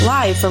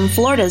live from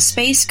Florida's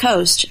Space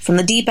Coast, from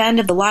the deep end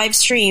of the live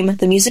stream,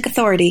 The Music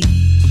Authority.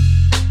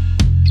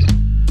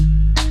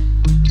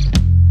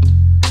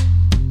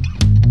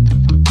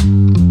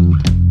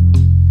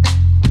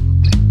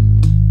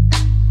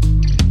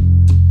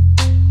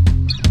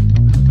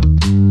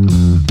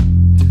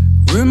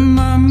 With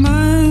my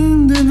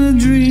mind in a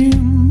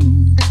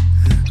dream,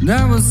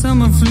 that was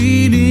summer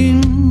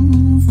fleeting,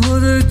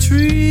 for the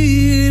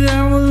tree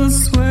that will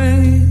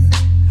sway.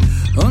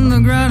 On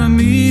the ground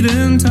I'm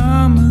eating,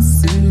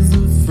 Thomas is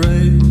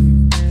afraid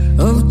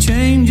of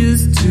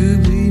changes to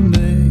be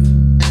made.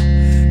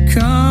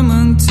 Come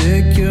and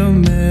take your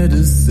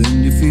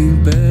medicine, you feel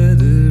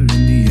better in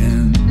the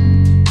end.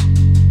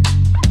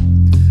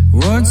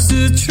 Watch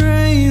the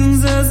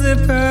trains as they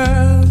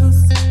pass,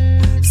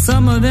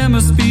 some of them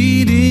are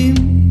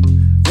speeding.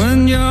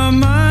 When your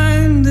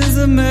mind is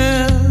a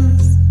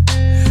mess,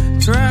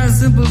 try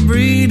simple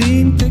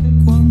breathing, pick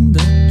one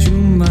that you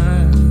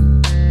might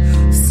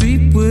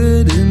sleep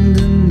within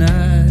the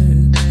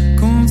night.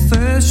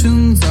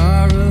 Confessions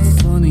are a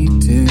funny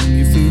thing,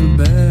 you feel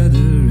better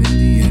in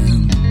the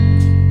end.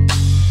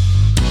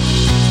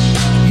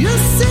 Your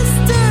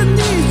sister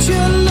needs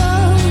your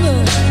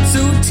love,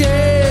 so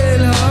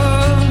tell her.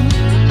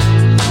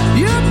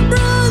 Your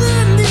brother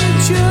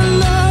needs your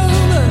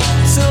love,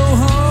 so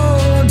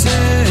hold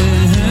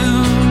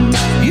him.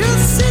 Your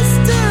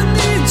sister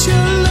needs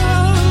your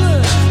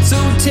love, so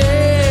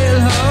tell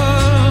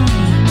her.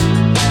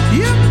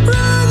 Your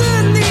brother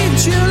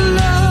needs your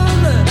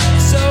love,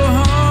 so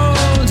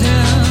hold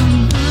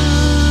him.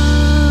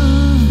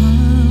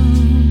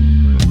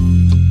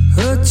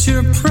 Hurt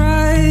your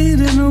pride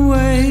in a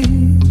way,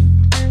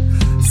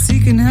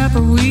 seeking happy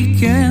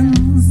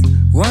weekends.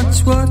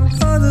 Watch what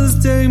others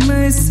they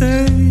may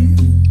say,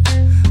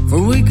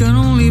 for we can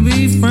only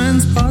be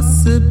friends.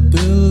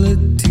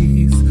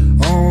 Possibilities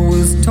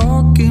always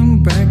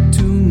talking back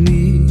to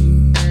me.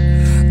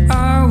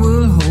 I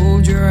will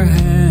hold your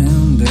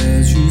hand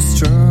as you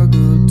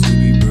struggle to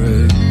be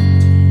brave.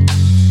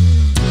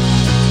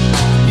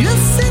 Your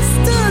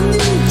sister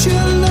needs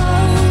your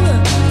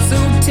love, so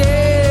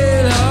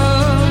tell her.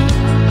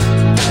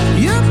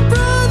 Your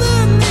brother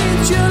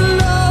needs your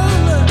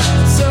love,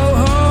 so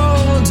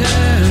hold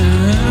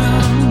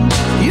him.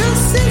 Your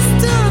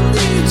sister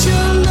needs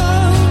your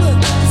love,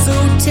 so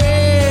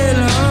tell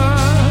her.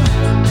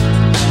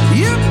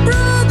 Your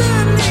brother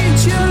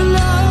needs your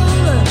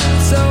love,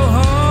 so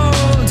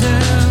hold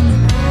him.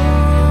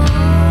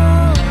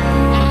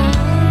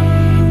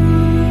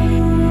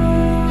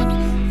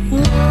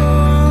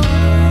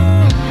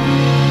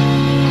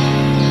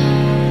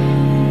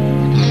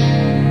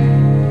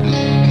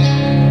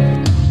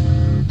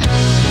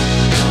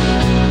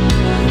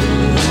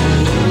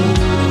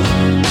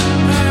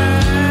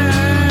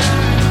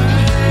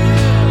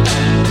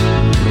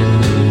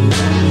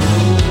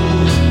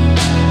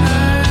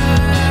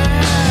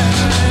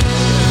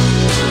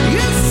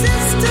 Your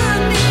sister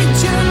needs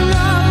your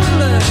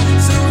love,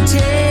 so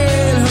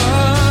tell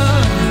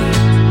her.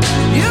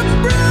 Your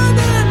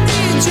brother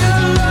needs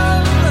your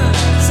love,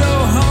 so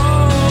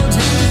hold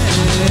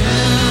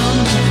him.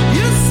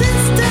 Your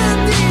sister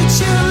needs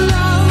your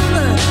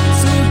love,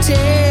 so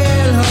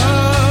tell her.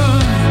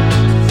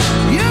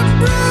 Your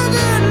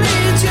brother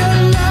needs your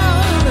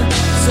love,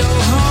 so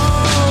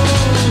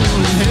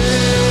hold him.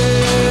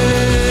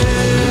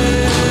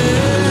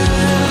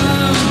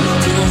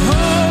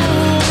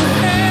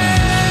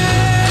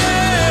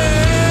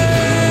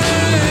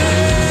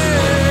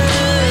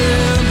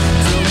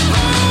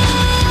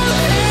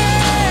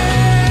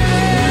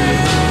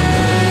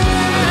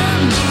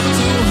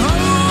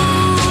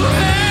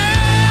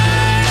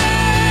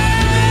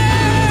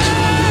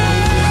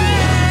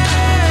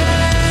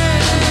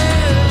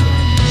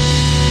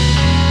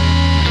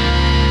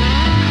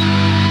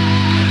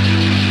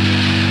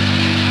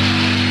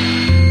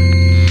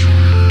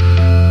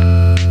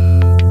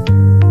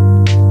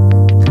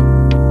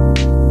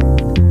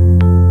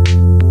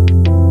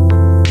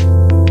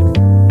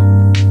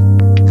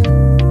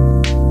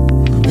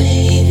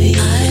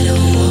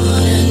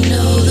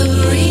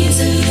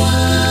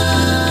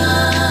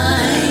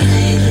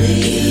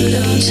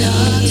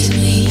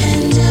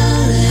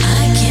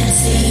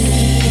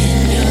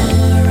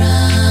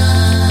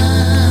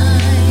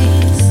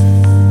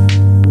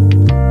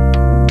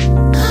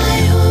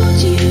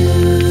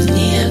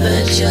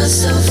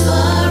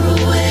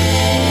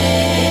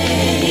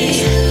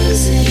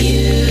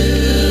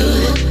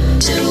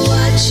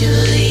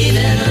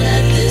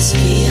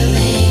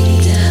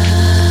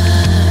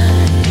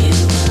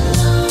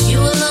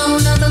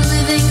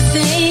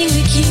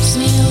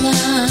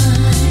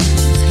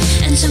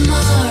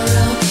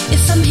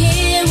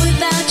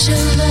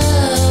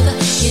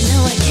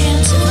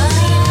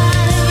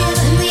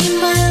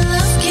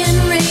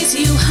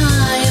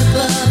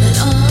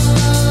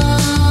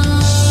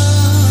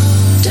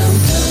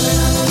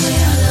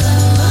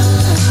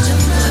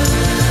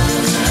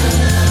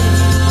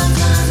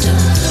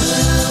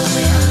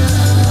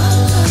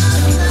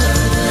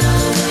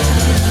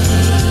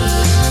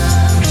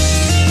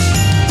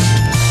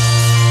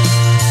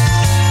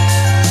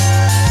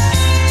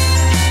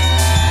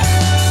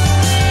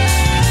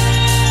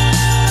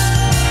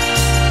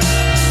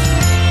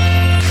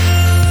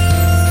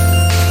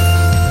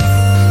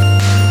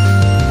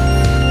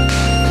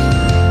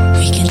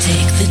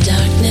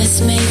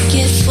 make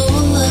it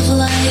full of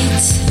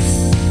light,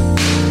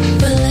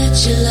 but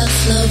let your love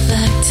flow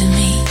back to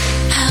me.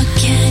 How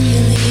can you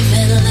leave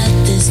and let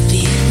this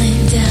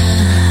feeling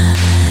die?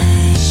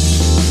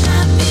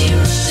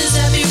 This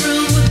happy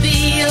room would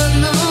be a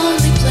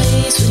lonely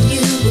place when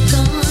you were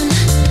gone,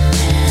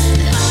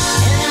 and I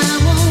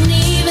won't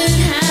even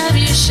have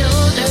your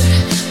shoulder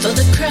for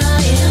the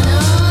crying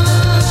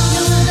on.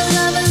 No other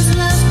lover's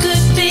love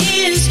could be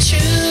as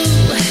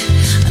true.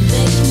 I'm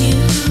begging you,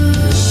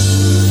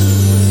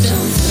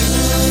 don't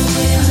throw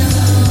away love.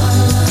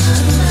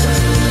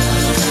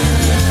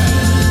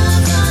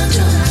 Don't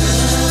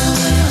throw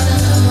away love.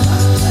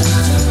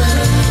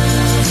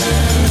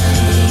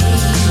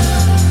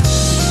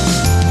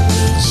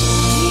 We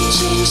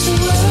changed the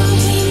world,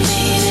 we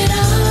made it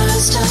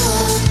ours to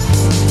hold,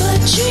 but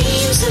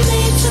dreams are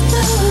made for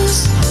those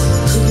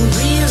who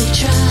really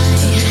try,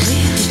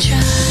 really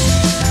try.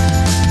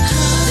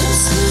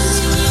 This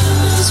losing you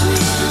is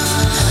real,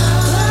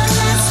 but I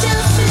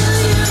still feel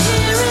you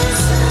here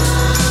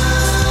inside.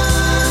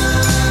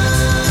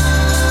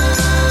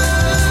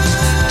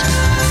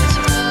 Don't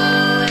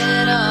throw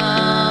it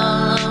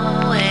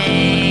all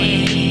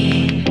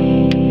away.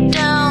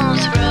 Don't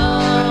throw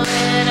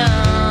it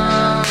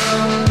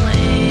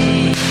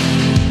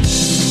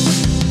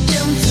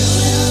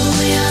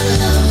away, our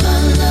love,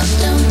 our love.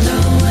 Don't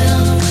throw it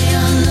all away,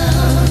 our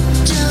love.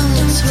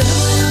 Don't throw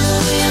it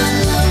all away, our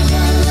love,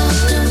 our love.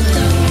 Don't throw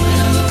it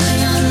all away,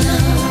 our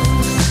love.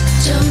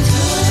 Don't throw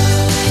it all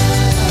away, our love,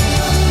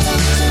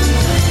 our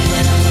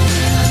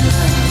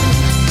love.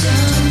 Don't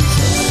throw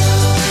it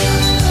all away, our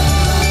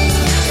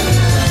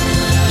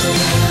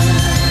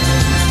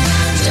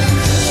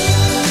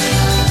love.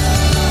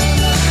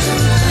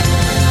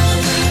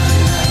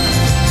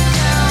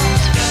 Don't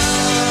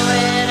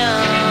throw it all away, our love.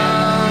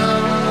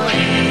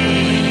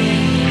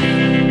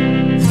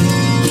 Don't throw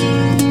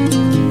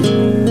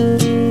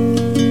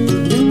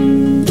it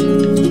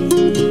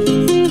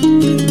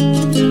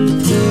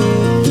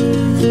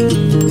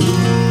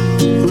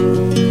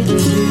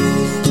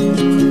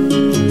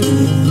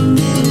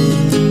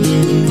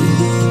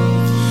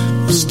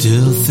I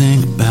still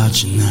think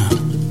about you now.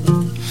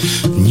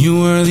 And you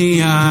were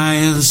the eye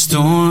of the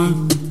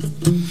storm,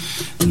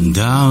 and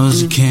I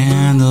was a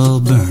candle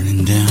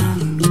burning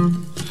down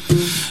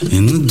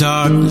in the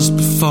darkness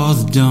before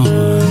the dawn.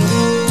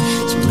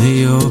 So lay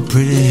your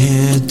pretty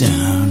head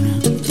down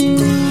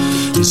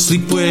and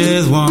sleep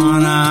with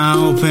one eye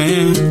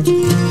open,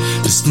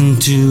 listening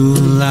to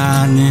the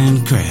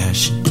lightning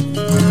crash.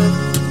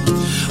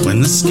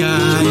 When the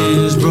sky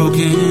is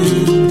broken,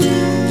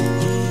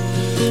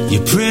 you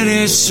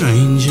pretty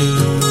stranger,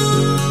 you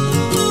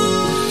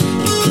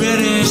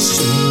pretty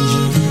stranger.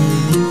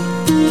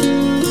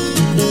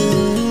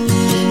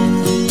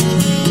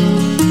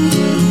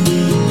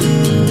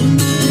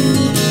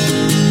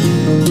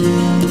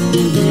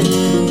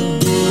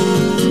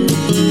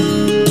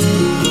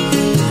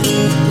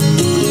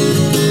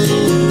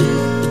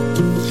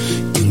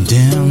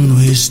 Condemned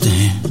we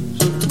stand,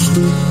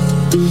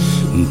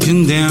 and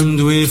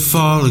condemned we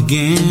fall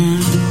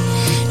again.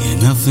 Yeah,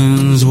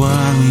 nothing's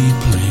what we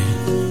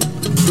planned.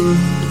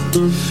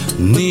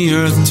 And the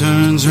earth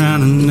turns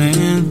round and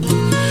then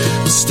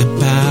we step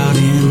out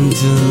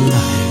into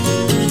light.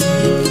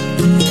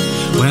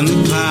 When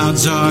the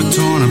clouds are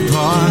torn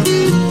apart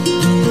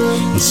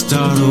and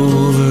start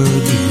over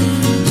again,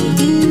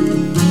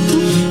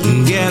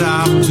 and get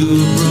off to a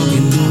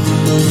broken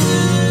heart.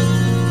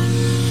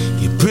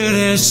 You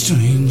pretty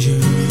stranger,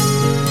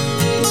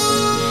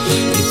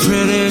 you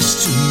pretty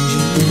stranger.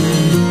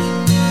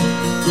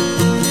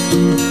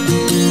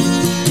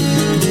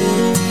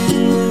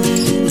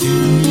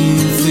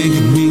 Think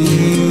of me.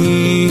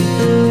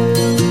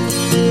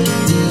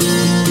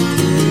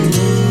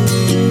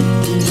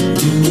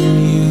 Do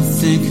you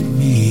think of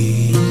me?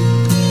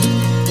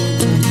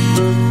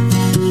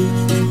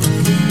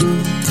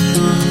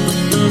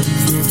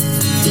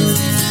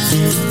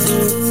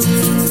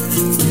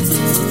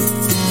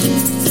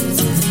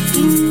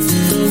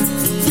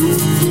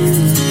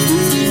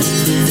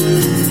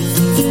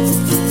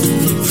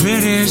 You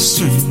pretty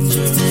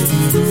stranger.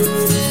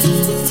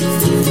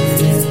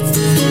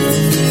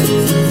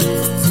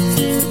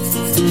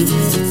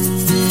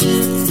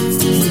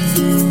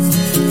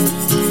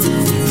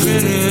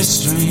 Pretty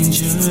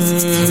stranger.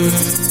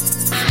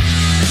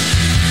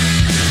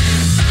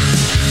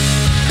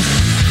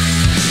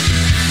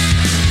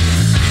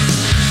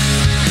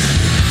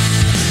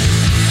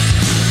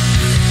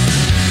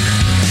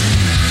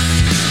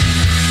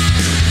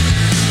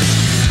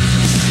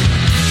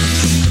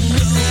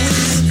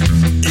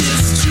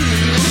 It's true,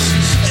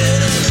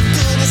 and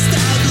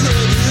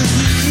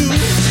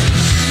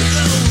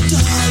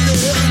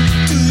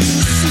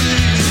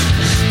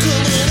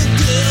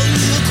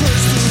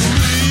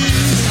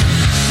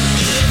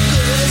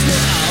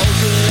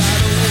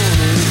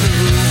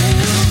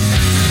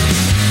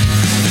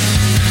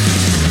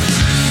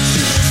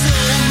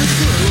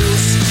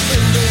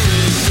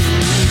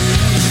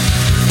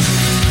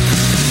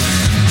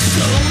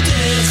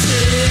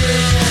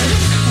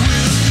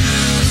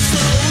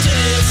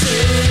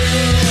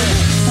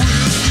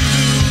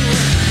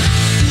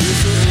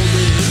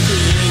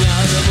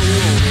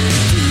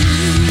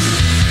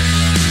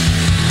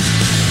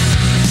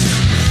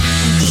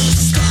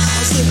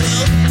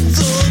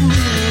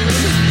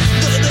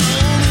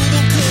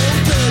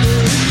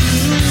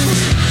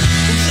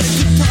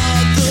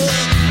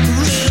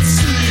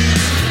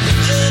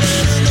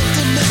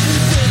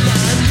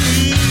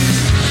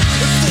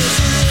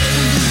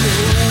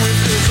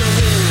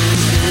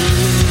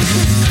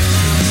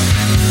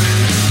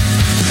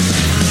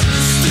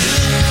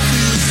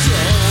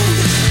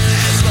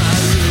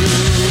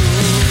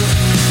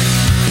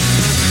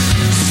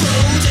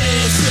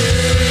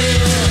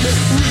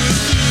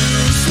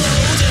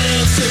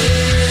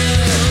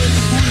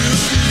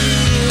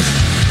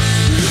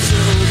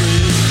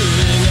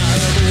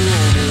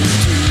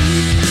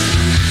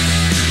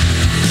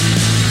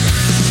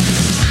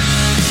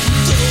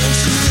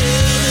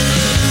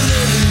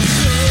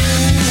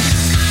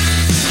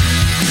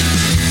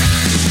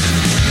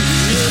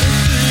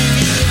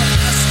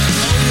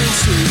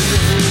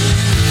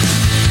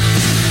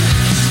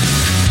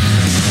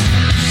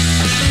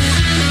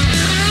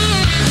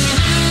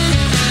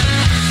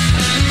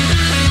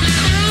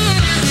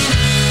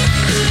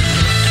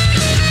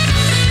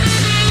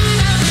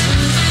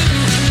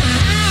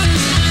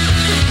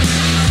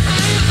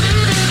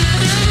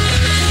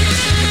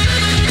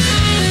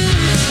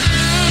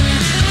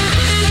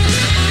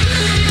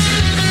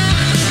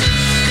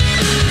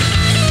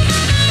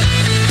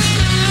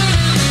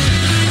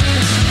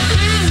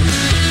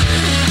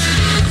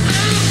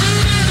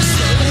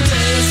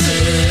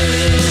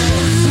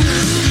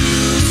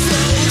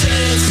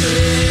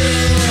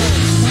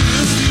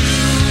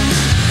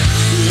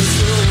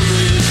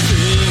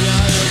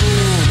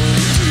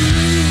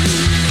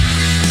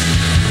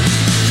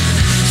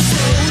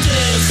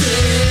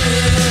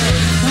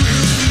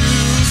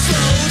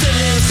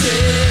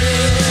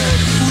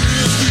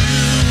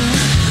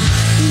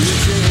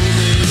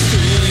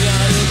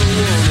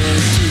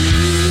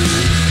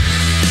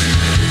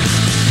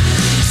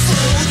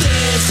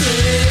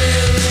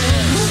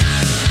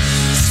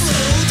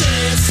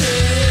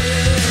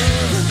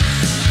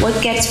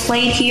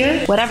played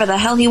here, whatever the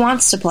hell he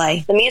wants to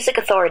play. The Music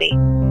Authority.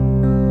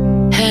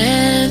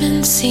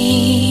 Haven't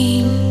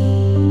seen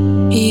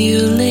you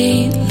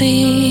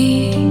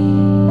lately.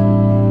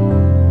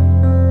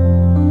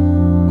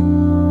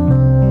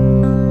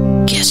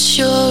 Guess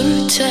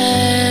you're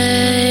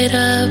tied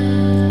up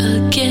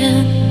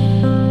again.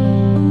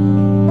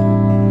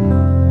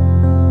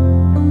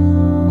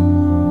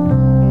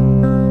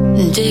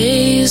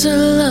 Days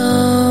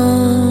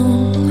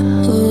alone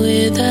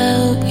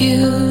without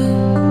you.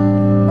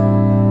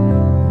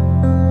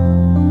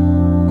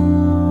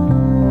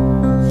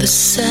 The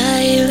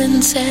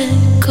silence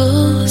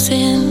echoes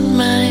in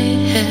my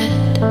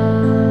head.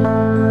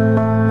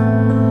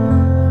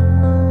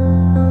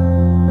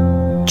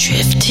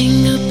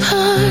 Drifting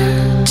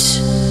apart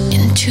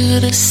into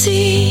the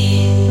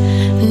sea.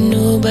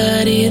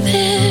 Nobody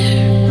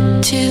there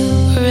to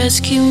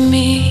rescue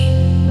me.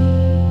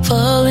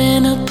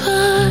 Falling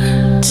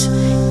apart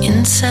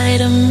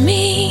inside of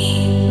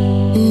me.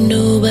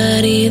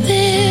 Nobody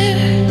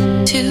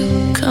there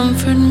to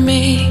comfort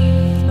me.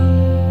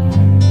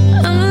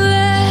 I'm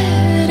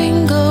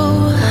letting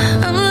go,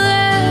 I'm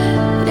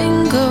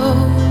letting go.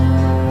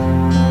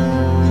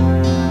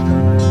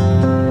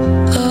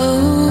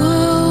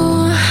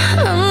 Oh,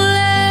 I'm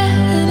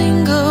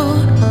letting go,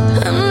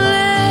 I'm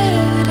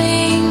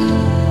letting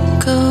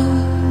go.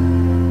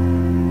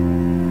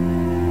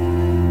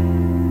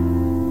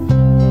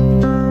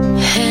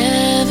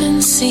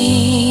 Haven't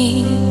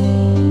seen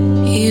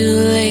you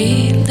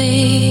lately.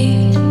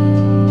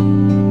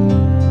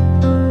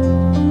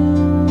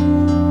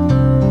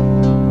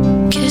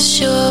 Guess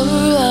you're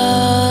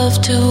off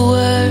to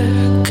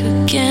work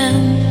again.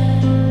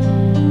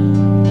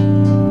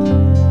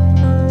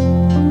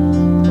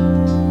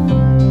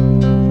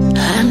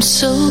 I'm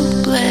so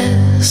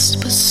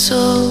blessed but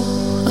so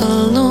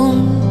alone.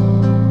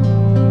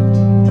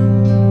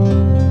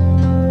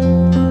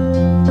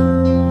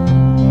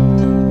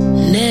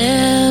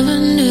 Never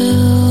knew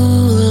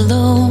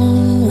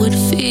alone would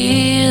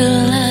feel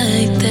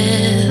like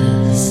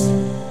this.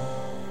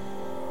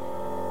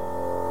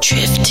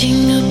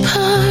 Drifting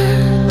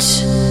apart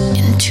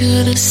into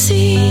the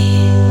sea.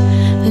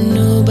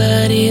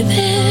 Nobody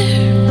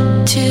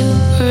there to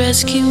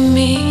rescue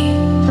me.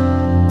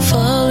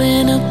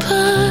 Falling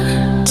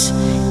apart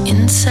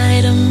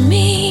inside of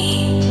me.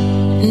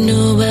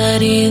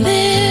 Nobody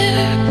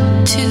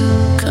there to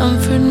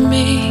comfort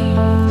me.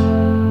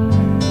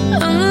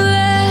 I'm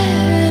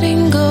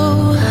letting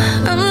go,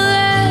 I'm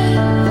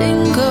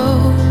letting go.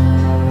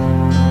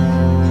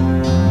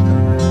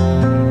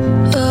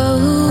 Oh,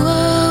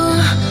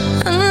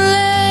 I'm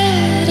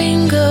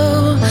letting go,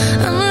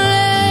 I'm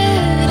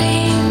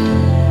letting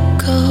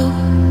go.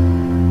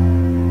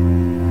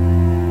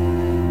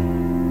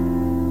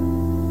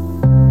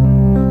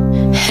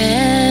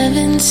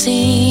 Haven't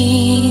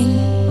seen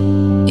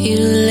you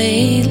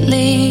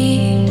lately.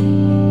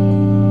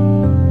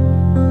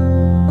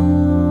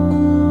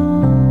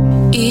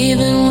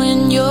 Even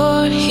when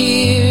you're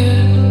here,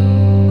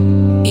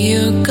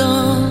 you're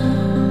gone.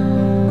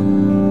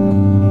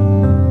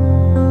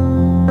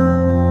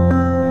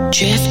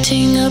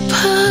 Drifting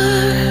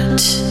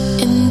apart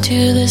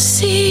into the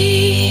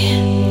sea.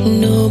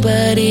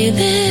 Nobody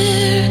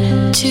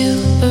there to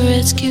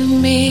rescue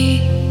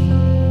me.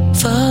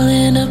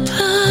 Falling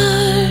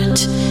apart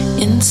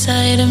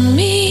inside of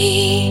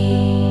me.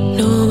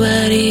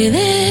 Nobody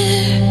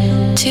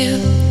there to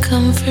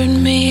comfort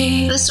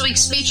me. This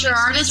week's feature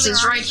artist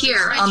is right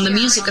here on the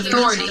Music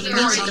Authority.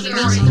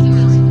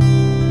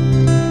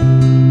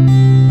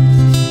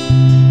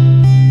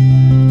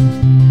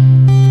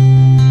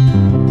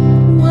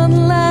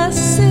 One last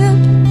sip,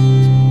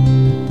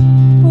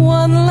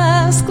 one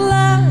last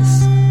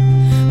glass,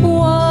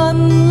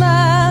 one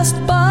last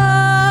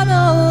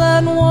bottle,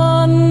 and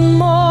one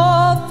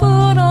more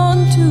foot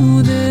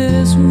onto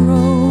this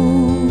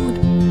road.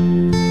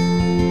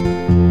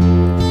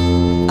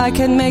 I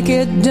can make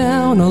it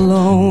down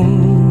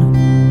alone.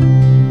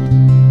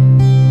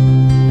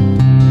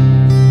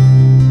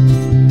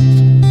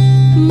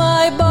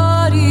 My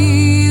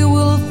body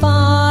will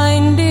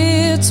find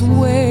its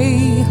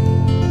way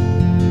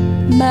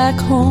back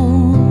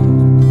home.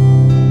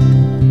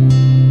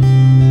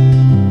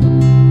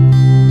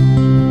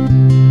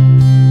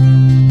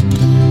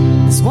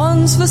 This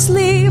one's for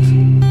sleep,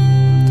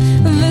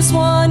 this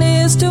one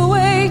is to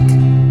wake,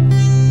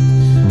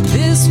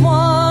 this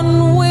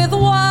one with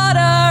water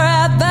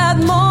at that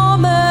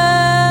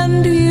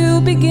moment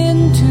you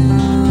begin to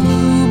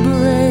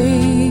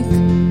break.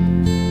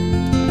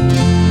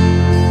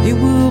 It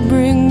will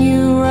bring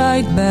you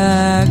right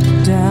back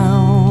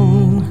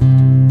down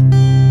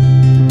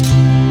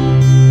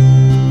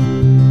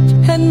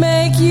and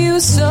make you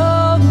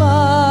so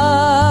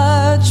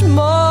much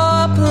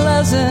more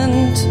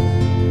pleasant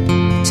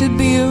to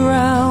be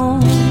around.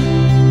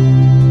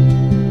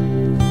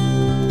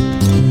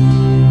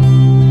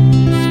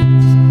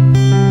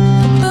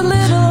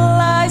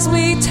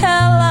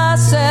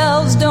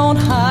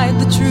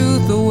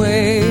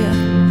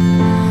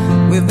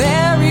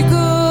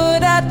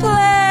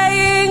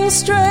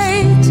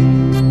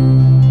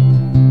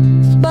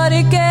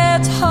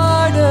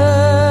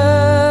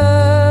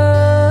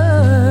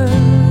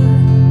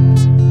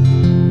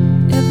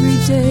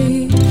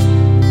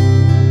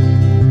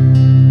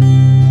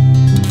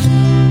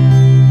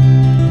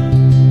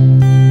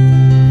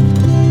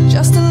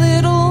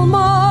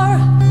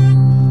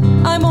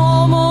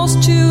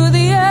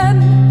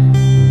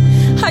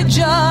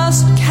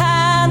 just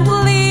can't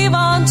leave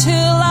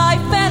until I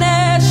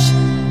finish.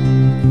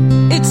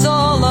 It's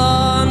all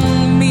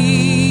on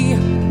me.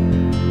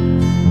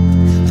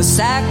 The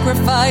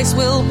sacrifice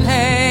will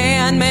pay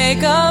and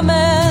make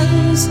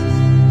amends.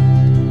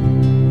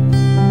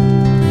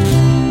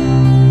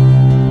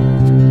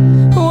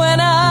 When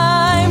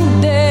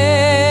I'm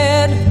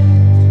dead,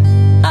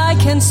 I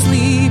can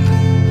sleep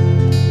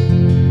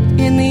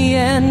in the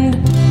end.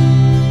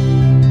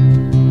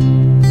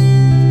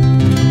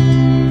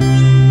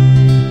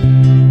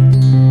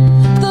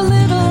 The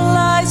little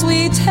lies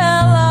we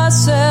tell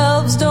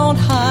ourselves don't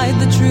hide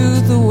the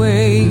truth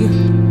away.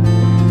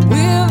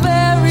 We're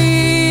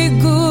very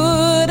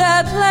good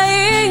at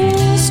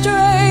playing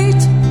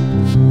straight,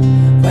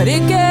 but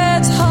it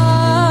gets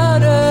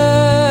harder,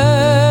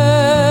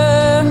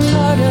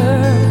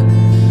 harder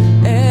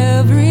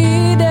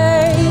every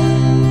day.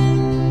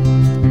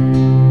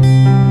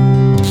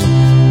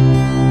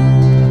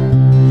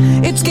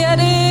 It's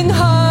getting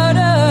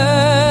harder,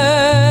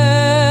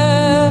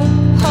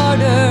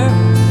 harder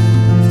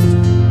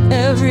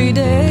every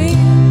day.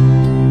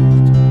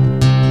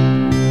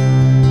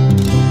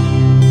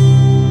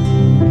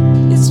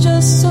 It's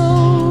just so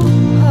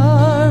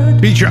hard.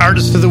 Feature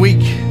artist of the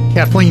week,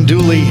 Kathleen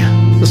Dooley.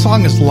 The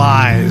song is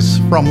Lies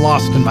from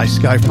Lost in My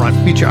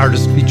Skyfront. Feature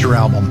artist, feature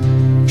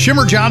album.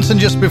 Shimmer Johnson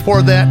just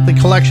before that, the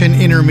collection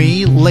Inner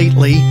Me,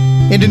 Lately.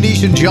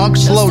 Indonesian Junk,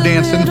 Slow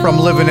Dancing from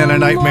Living in a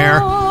Nightmare.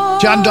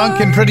 John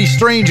Duncan, Pretty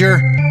Stranger.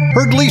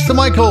 Heard Lisa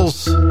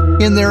Michaels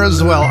in there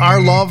as well. Our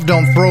Love,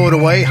 Don't Throw It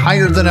Away.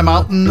 Higher Than a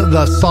Mountain,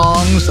 the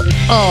songs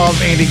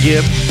of Andy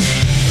Gibb.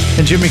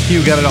 And Jimmy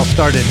Q got it all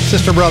started.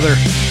 Sister Brother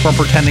from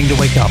Pretending to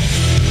Wake Up.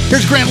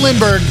 Here's Grant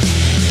Lindbergh.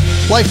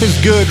 Life is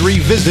Good,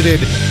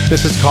 revisited.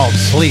 This is called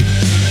Sleep.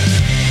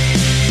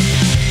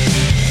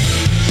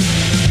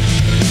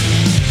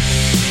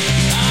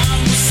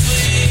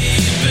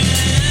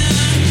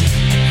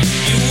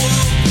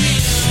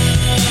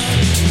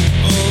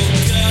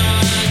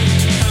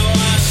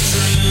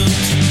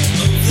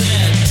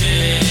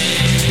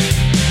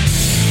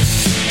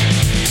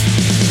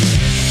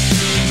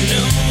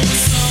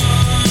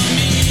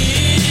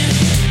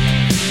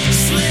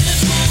 Slip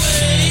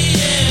away,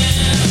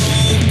 yeah.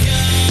 Oh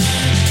God,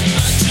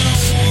 I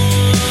don't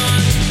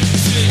want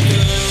to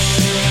go.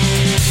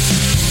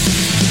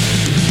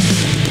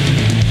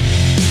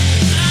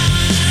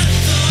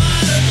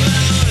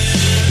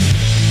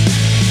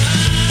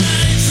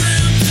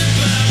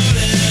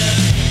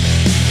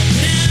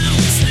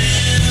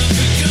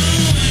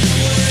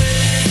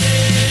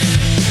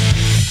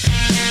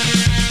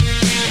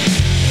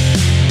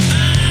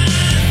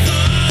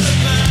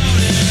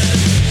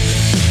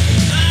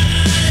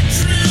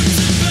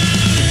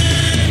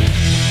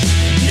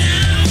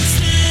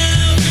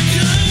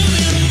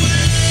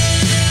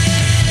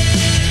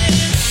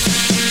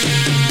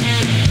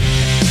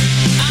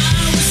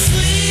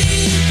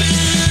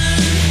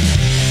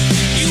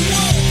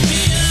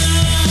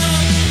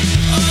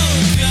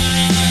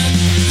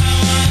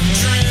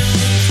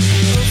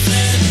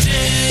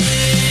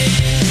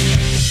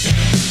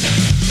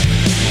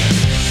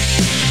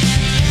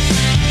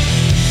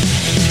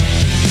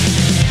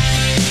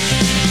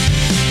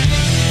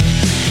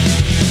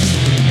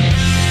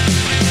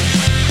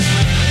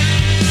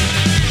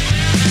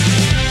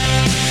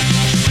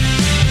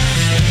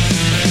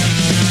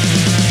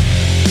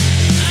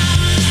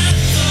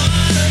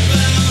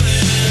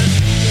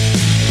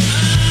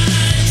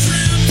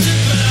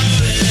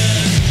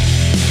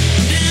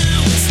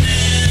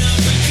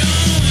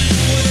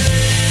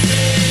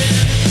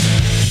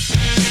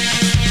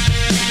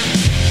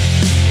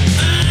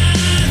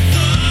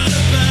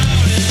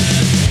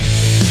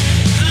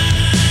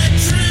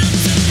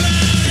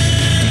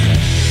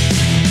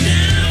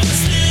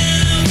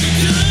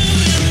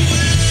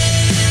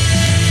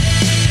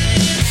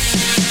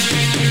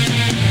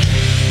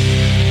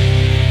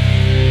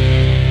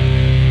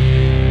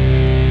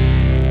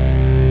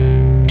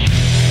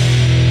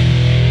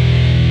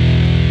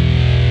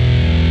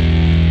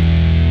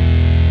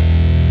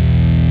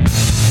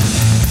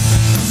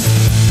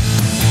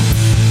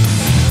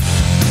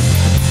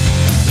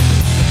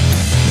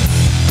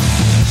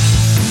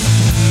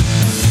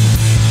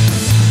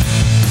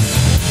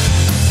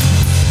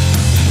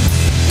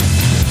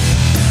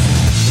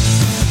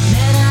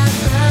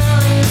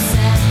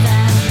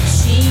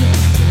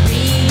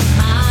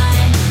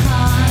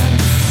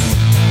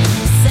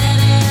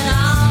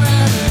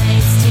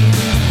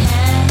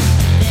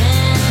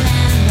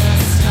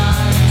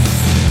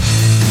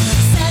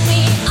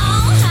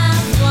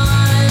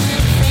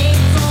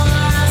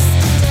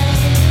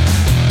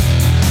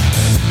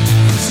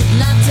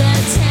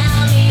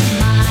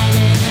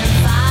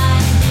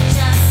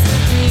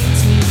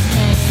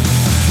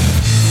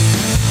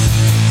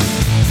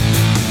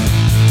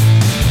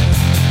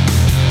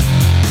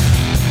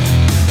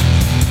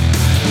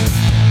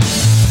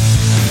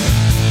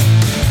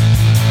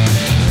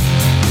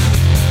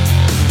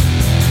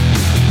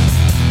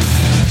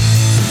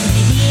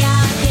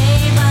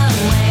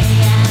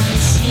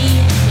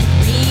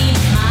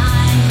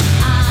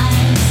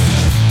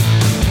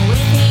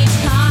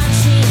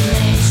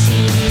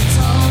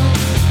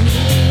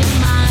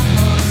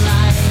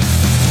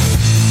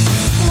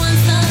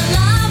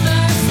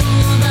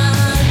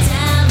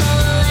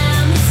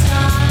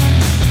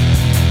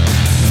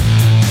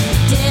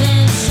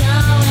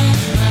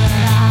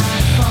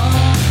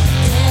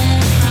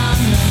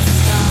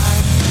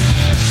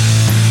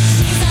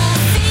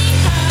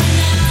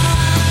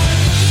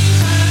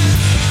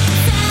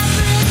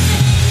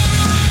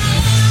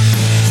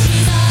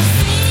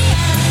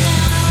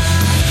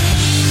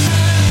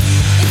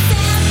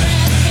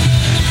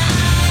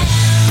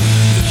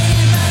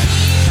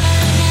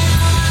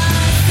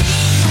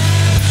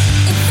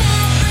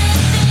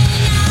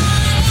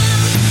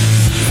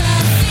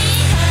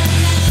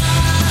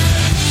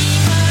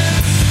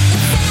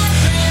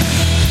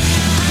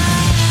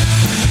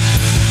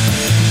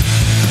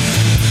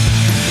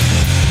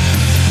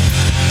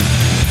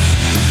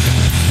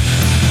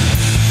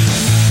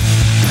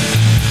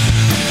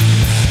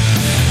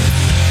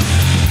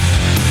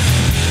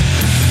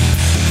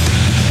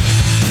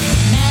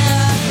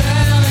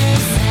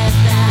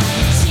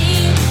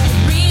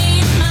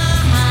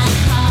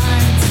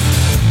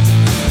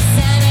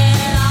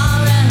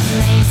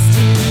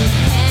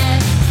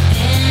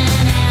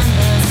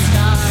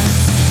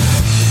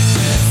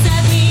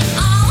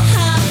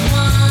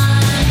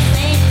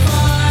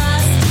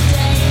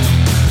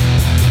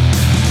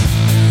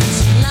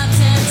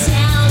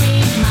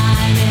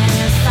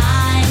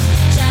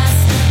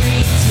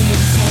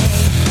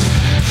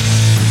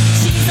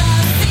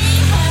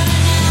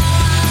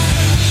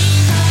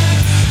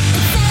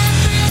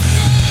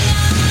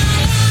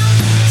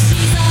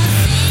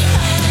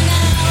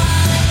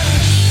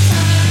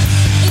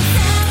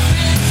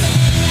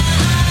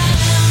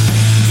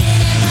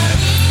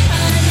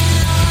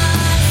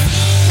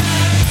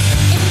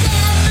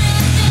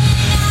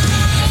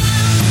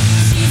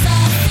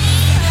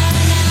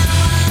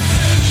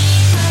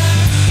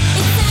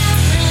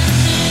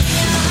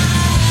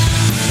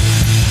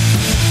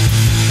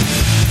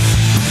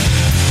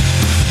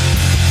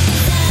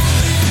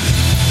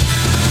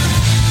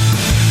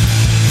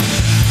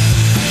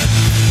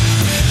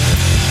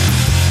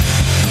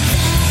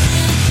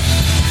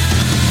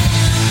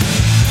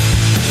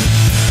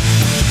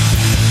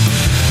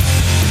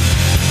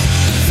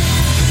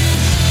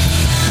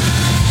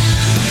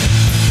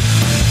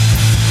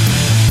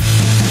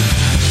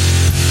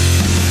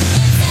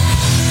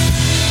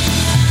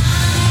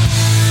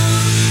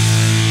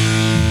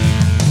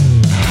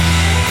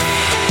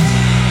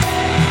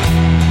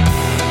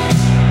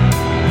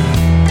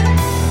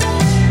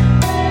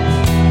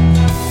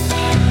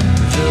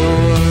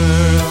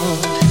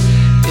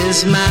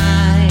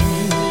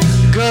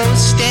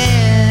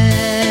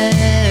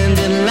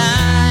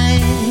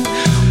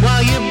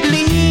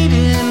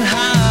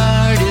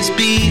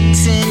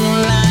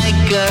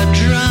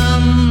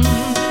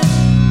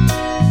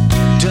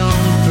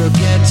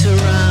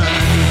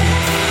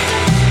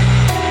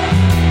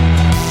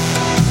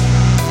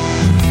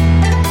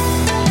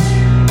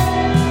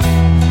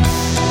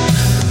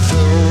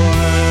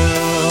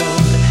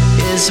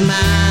 is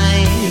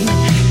mine.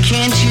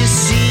 Can't you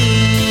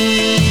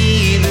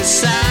see the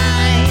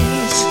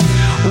signs?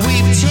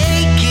 We've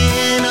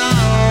taken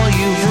all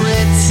you've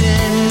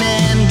written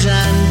and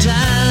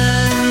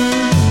undone.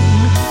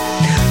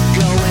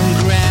 Go and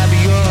grab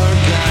your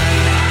gun.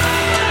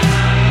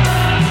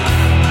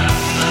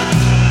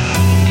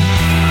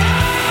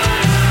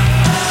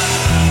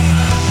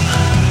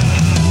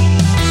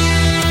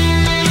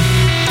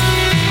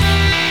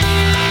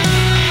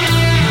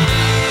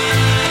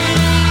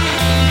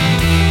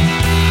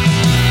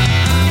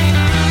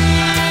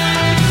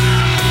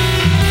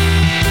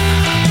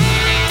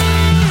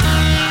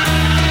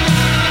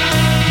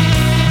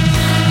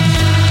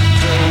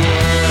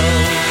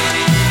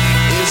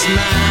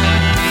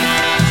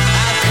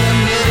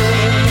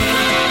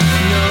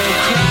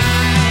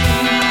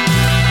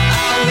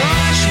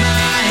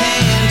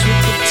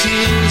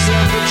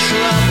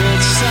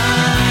 Troubled sun,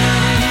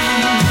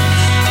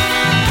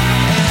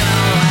 and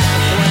I'll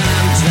laugh when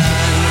I'm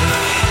done.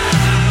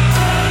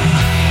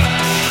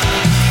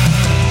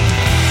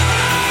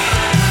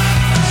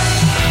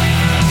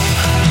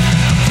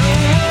 The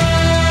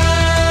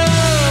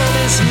world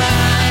is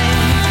mine.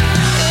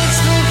 It's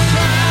the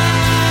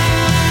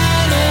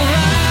final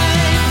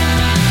ride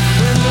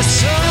when the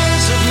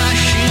soles of my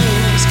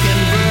shoes can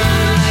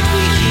burn like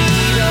the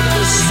heat of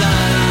the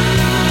sun.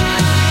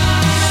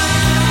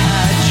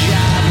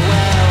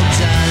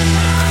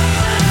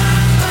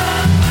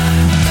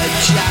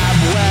 Job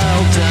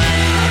well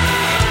done.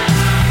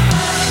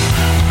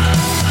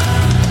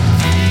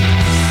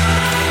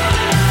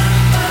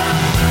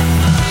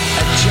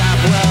 A job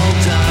well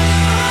done.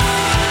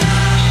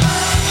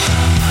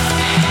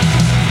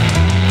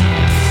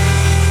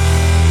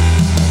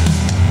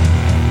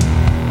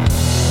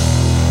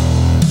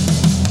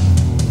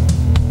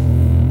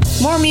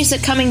 More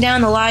music coming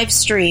down the live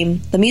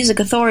stream, The Music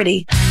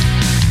Authority.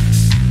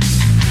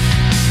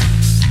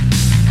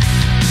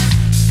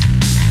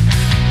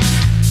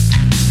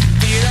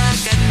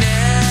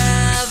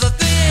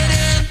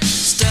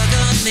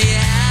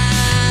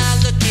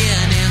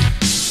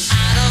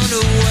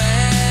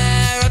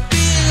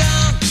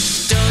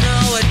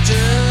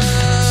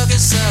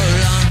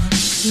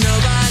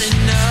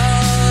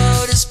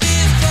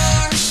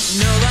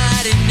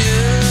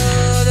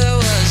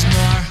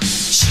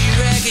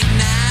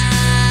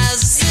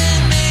 Recognizes in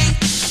me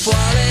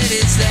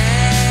qualities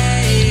that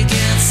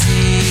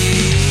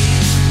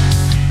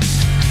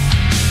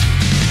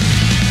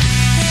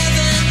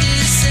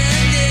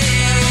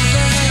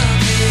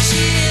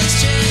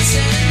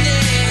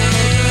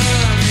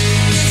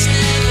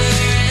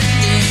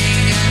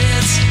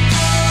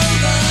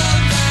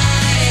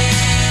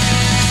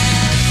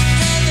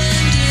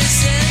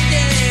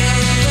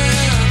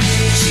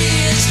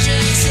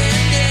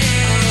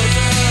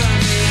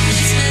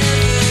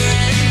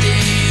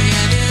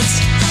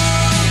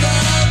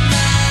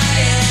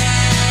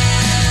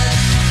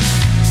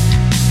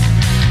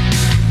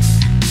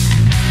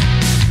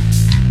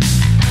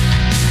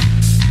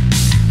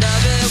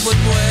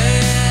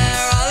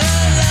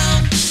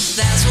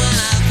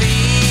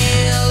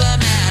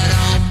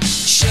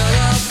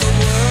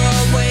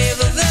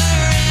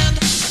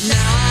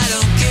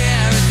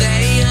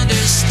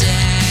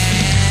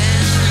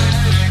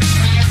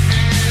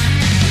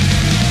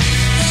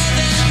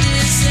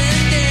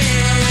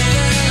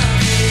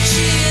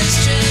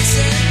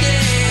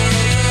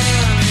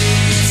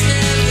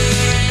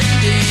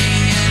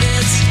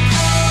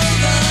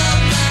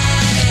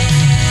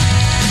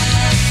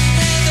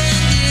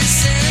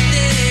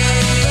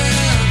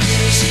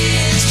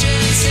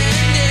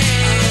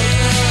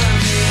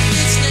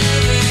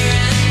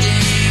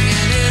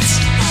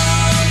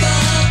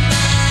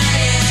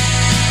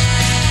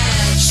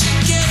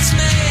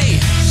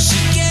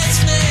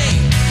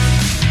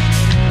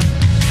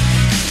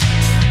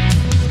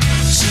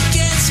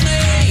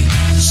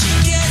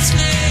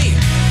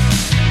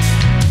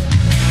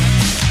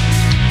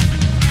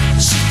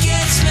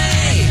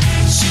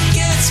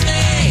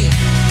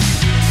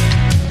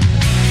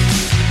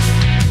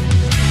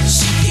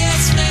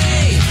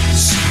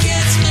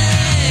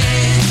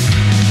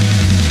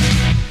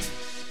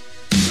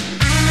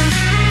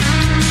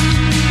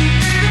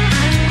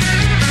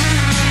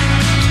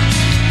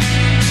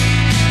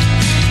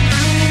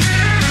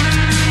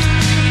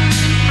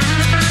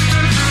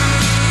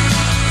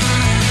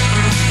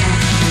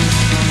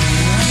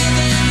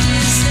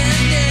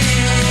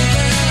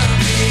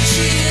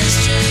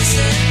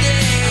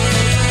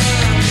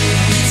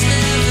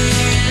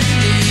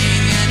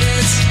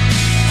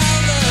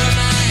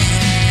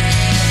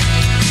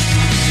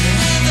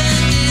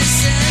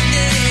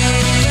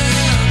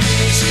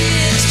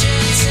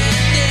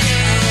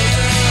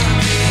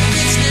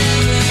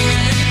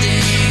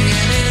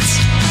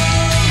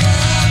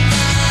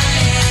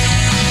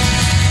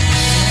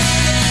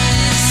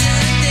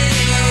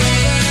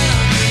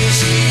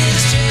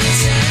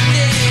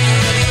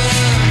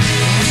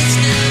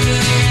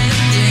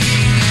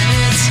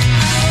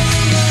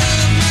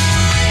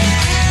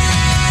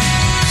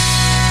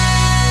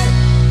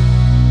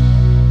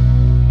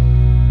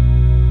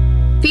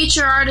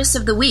Feature Artist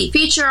of the Week.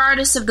 Feature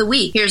Artist of the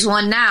Week. Here's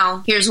one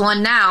now. Here's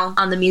one now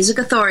on the Music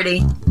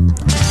Authority.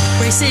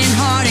 Racing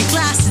hard in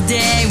class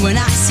today when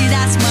I see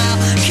that smile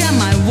come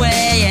my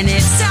way, and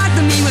it's hard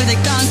for me with a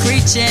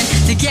concrete chin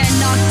to get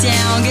knocked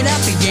down, get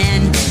up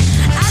again.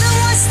 I don't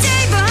want to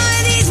stay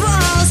behind these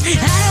walls,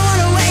 I don't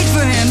want to wait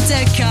for him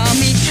to call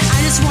me.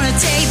 I just want to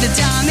take the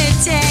time it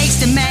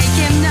takes to make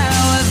him know.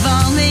 If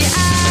only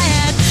I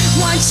had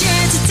one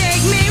chance to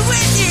take me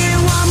with you,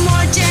 one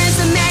more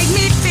chance to make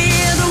me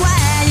feel the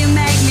way you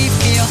make me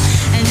feel.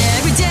 And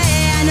every day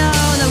I know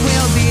that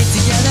we'll be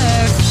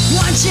together.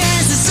 One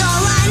chance is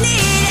all I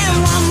need, and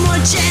one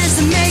more chance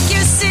to make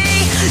you see.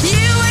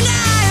 You and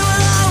I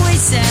will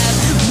always have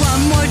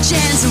one more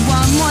chance and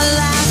one more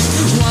laugh,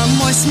 one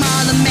more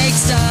smile that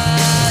makes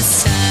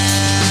us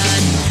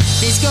sad.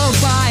 Days go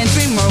by and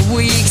 3 more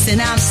weeks,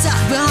 and I'm stuck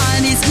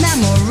behind these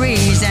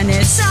memories, and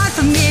it's hard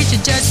for me to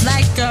just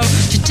let go,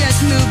 to just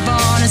move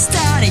on and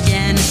start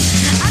again.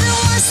 I don't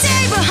want to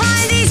stay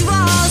behind these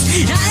walls,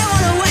 I don't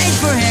want to wait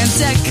for him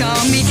to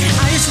call me.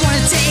 I just want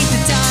to take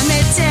the time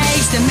it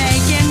takes to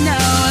make him know.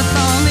 If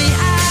only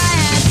I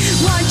had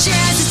one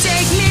chance to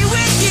take me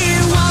with you,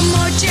 one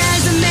more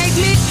chance to make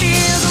me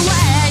feel the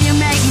way you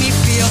make me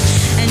feel.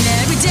 And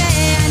every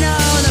day I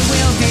know that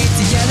we'll be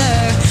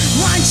together.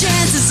 One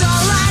chance is all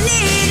I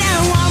need,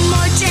 and one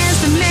more chance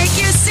to make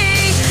you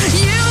see.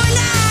 You and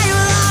I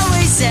will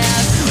always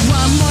have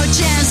one more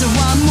chance and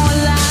one more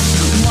laugh,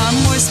 one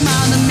more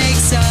smile that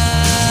makes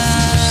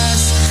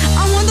us.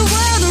 I want the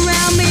world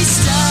around me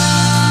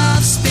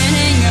stop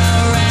spinning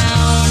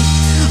around,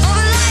 all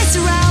the lights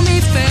around me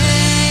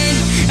fade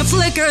and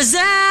flickers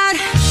out.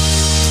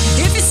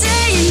 If you say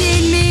you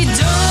need me,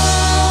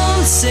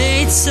 don't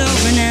say it's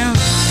over now.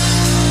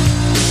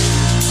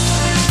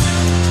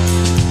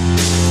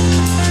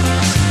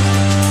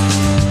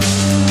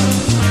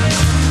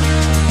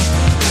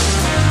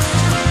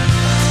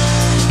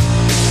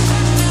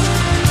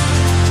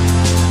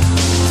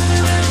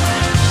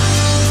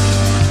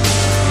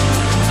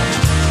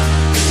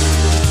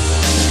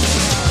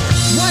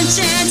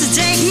 Chance to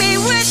take me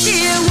with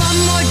you, one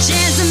more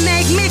chance to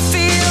make me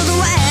feel the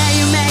way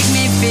you make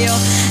me feel.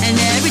 And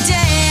every day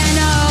I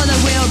know that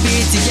we'll be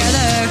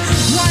together.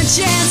 One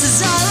chance is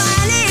all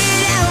I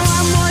need, and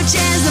one more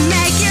chance to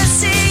make you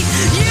see.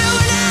 You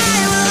and I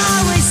will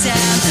always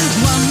have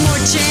one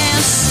more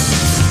chance.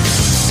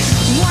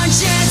 One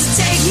chance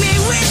to take me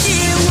with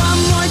you,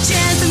 one more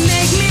chance to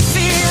make me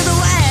feel the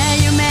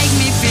way you make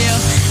me feel.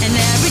 And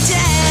every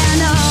day I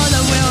know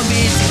that we'll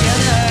be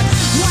together.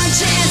 One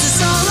chance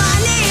is all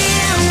I need.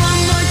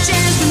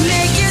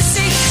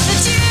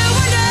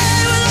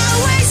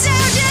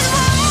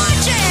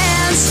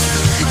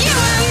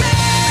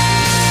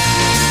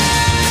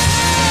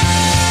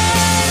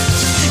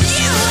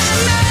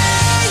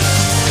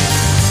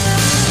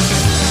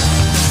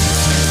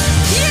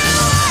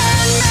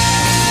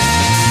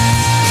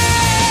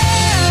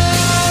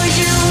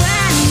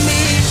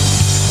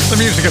 The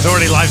Music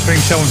Authority live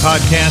stream show and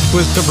podcast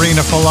with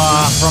Sabrina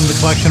Falah from the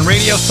collection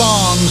Radio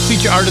Songs,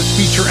 feature artist,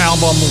 feature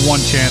album, One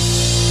Chance.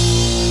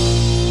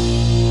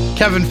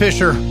 Kevin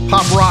Fisher,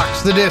 Pop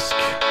Rocks, the disc.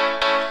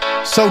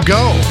 So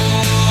Go.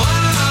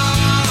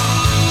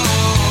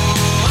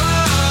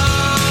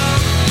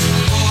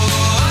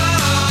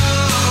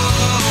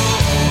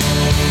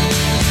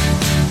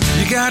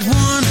 You got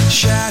one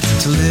shot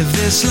to live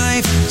this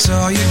life, it's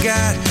all you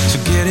got, so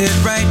get it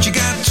right. You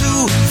got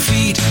 2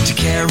 feet to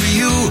carry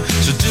you,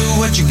 so do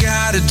what you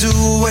gotta do,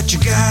 what you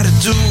gotta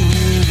do.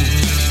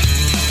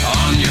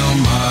 On your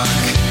mark,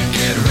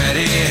 get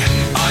ready,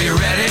 are you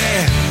ready?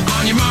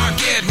 On your mark,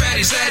 get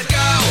ready, set,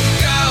 go,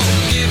 go,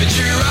 give it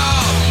your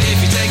all. If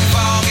you take a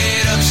fall,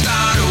 get up,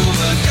 start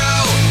over,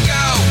 go,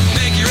 go,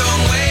 make your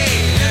own way.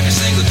 Every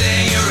single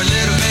day you're a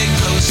little bit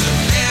closer.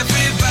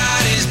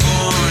 Everybody's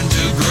born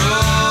to grow.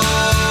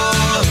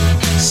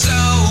 So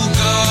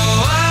go,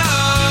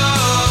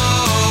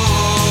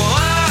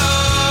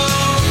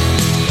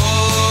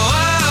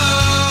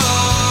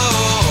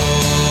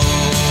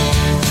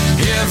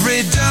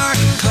 every dark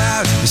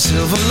cloud is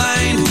silver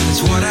lined,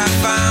 it's what I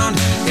found.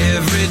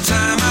 Every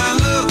time I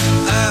look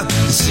up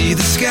and see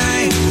the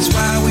sky, it's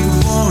why we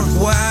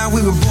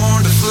were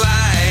born to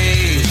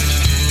fly.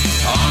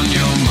 On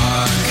your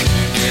mark,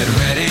 get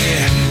ready,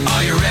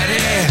 are you ready?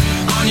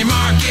 On your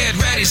mark, get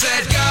ready,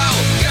 set, go,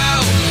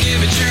 go,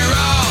 give it your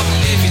all.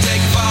 If you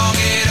take a fall,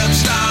 get up,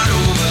 start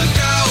over,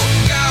 go,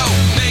 go,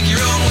 make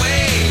your own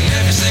way.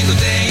 Every single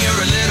day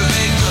you're a little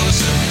bit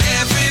closer.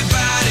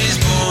 Everybody's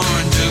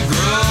born to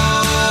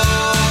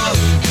grow.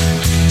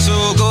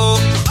 So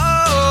go,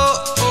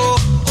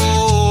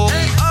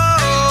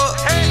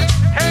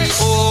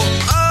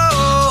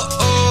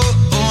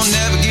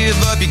 never give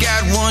up, you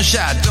got one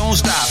shot, don't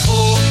stop.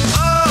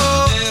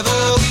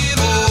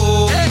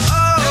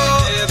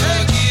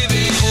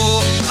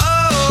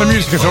 The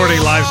Music Authority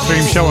live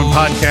stream show and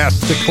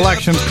podcast. The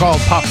collection's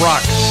called Pop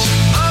Rocks.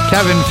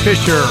 Kevin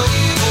Fisher,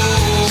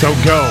 So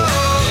Go.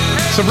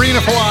 Sabrina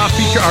Falah,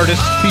 feature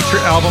artist, feature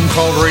album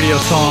called Radio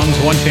Songs,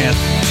 One Chance.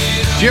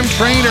 Jim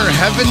Trainer,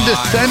 Heaven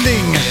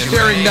Descending,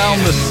 Staring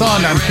Down the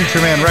Sun on Future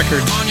Man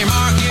Records.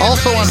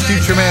 Also on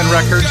Future Man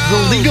Records,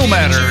 The Legal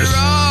Matters,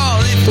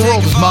 The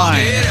World Is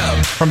Mine,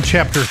 from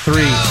Chapter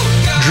 3.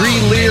 Dree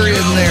Lear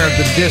in there,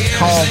 the disc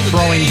called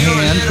Throwing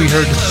Hands. We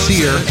heard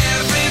Seer.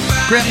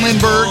 Grant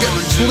Lindbergh,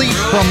 Sleep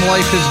from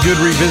Life is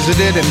Good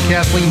Revisited, and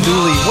Kathleen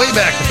Dooley, way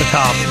back at the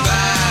top.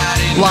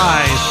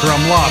 Lies from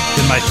Lost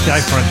in My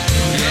Skyfront.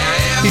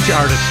 Feature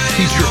artist,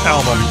 feature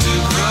album.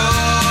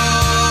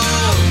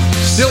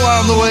 Still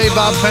on the way,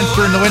 Bob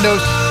Fenster in the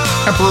windows,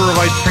 Emperor of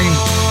Ice Cream.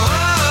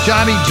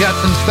 Johnny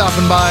Jetson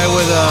stopping by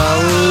with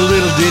a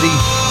little ditty.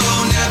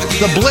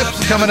 The Blips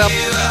coming up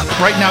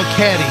right now,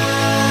 Caddy.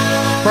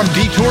 From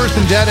Detours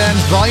and Dead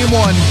Ends, Volume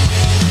 1.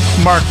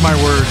 Mark my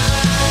words.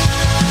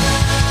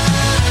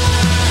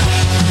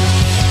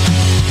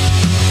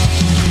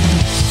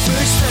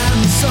 First time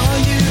I saw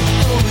you,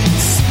 oh, it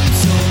seemed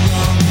so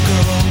long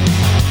ago.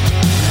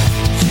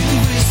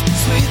 You whispered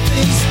sweet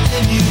things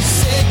and you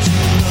said you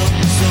loved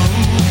me so.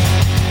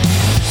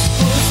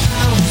 Suppose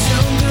I was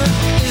younger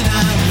and I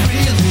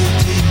really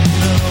didn't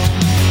know.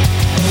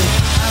 Oh,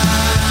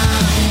 I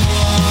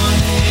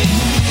wanted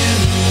you.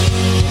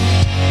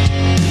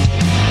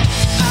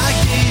 I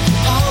gave you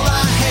all I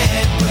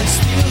had, but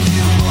still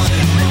you wanted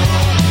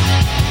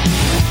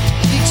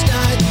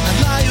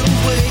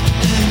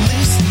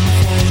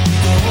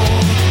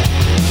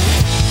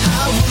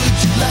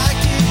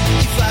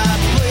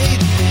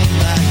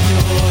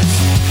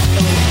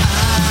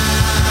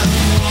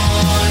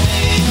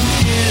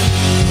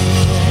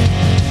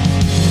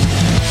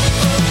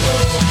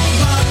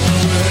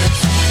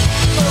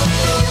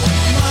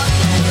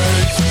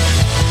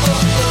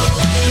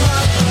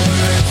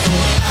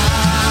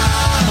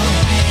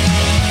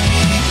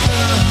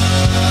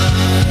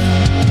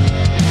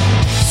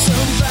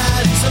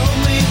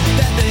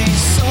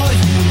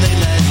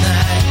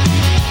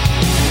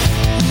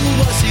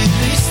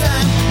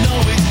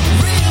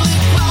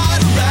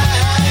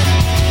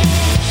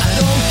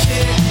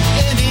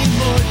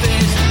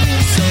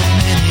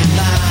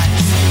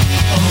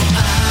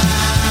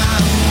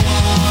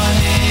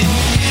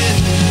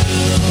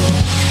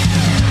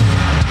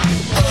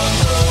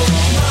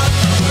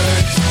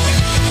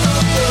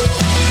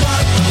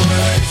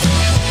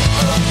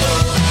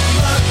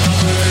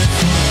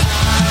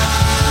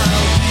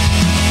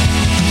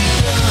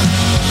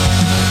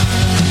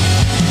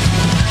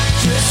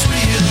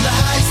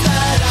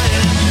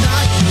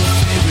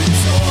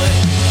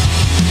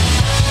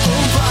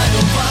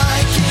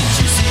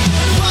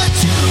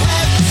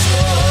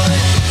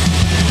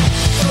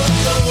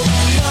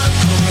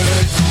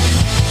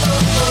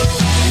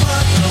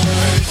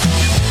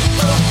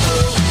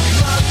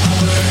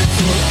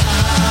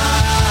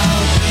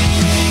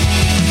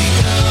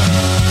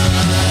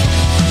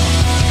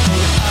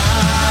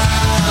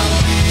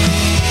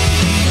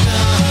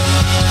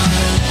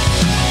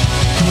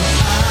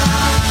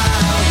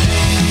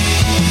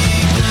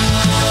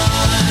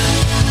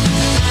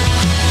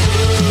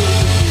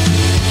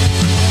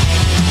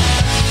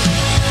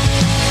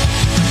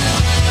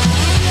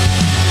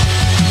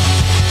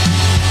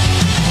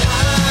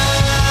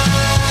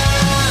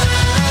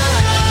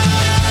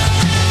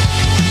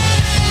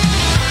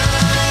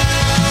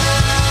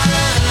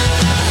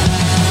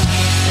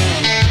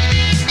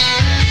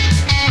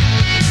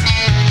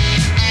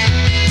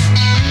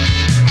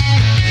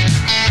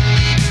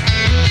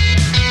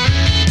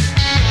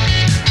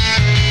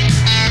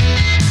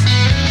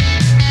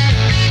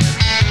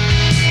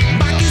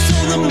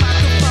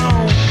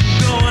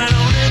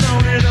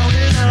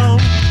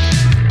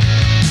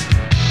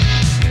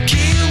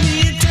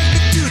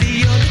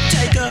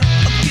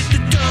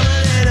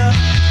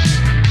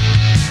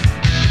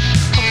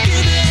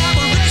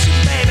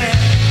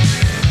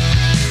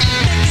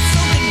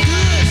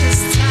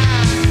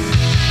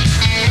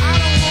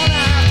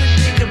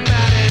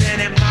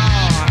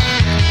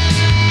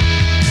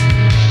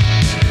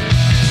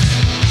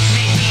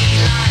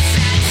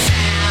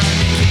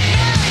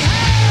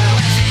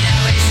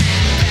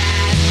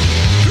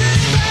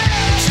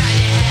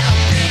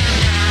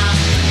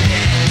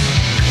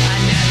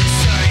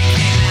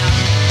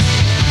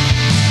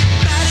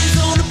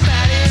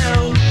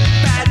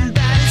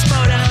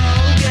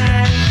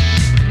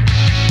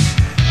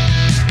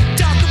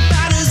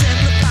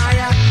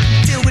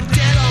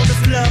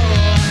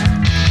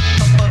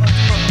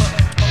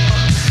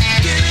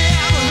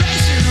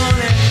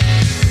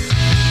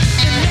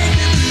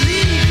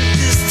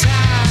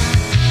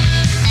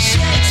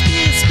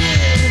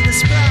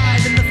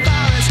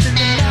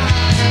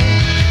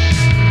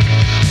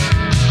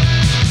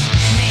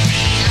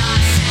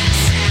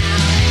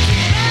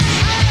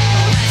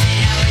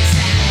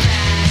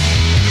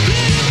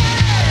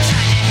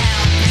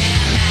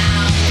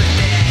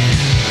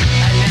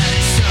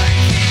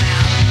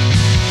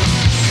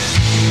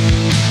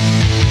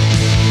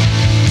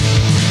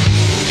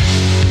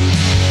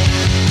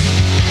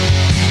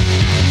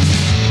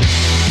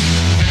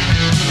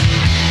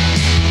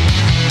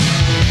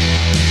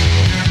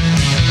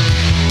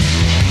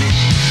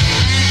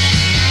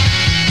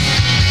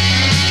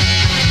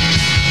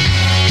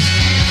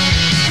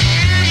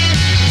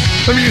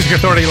The Music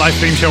Authority live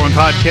stream show and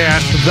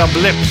podcast, The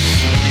Blips.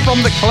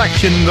 From the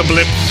collection, The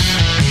Blips.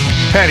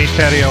 Patty's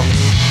Patio.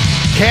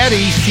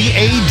 Caddy,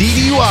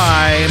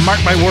 C-A-D-D-Y.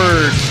 Mark My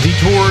Words,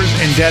 Detours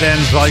and Dead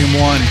Ends, Volume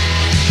 1.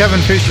 Kevin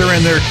Fisher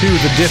in there, too.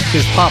 The disc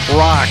is Pop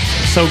Rock,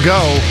 So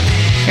Go.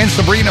 And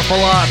Sabrina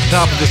Falat,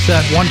 top of the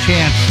set, One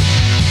Chance,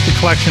 the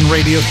collection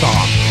radio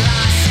song.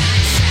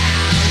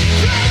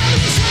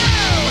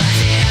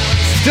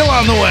 Still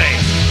on the way.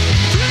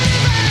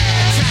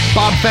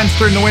 Bob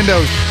Fenster in the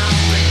windows.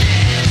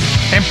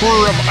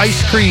 Emperor of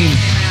Ice Cream,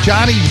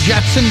 Johnny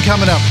Jetson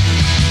coming up.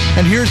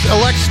 And here's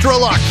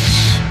Electrolux.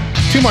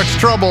 Too Much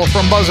Trouble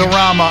from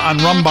Buzzorama on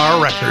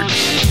Rumbar Records.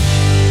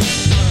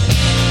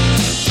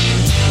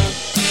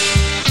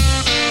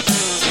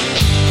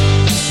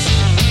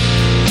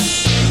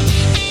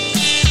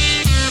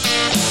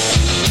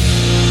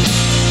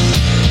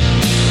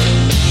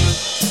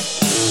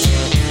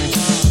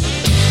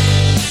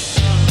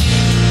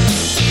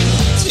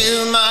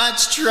 Too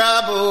much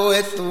trouble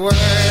with the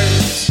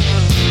words.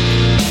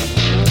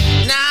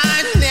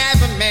 Not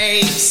never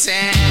made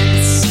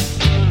sense.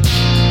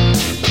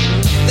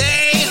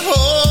 They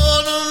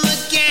hold them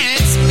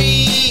against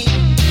me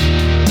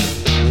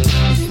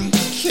and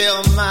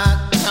kill my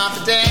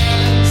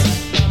confidence.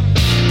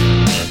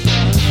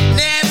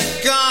 Never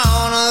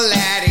gonna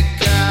let it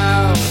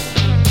go.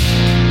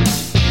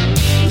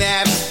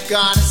 Never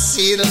gonna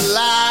see the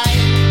light.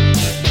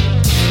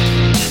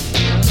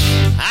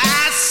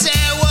 I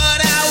said what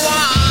I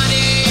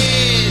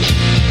wanted,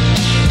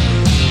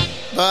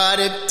 but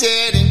it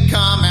didn't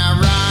come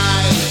out right.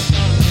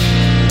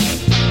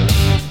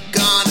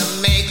 Gonna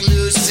make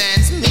loose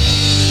ends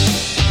meet.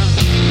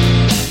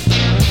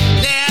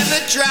 Never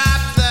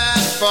drop the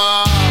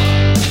ball.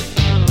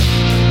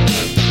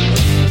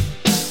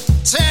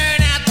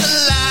 Turn out the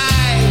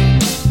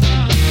light.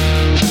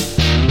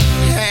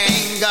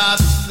 Hang up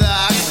the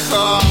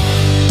call.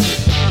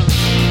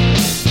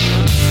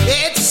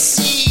 It's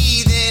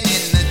seething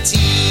in the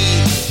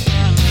teeth.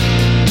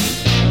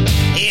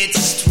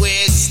 It's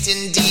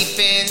twisting deep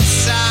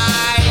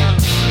inside.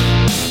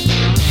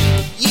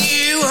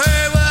 You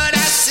heard what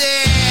I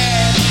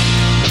said,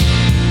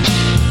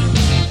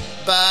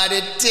 but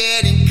it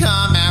didn't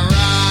come out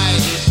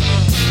right.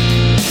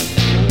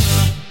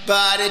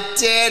 But it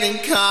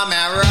didn't come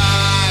out right.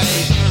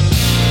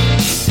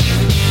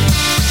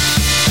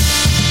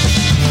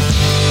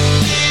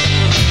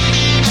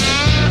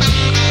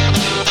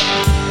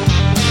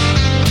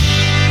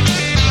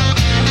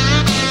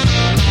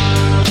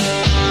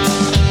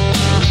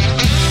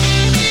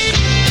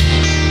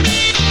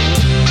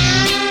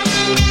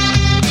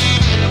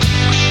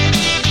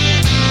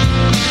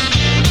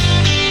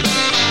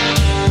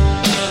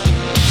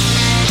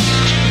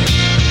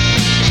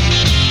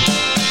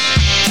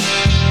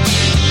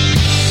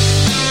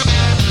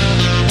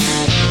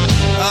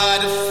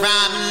 But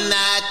from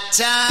that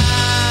time,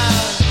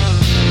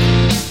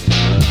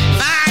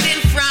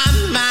 fighting from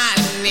my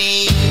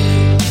knees,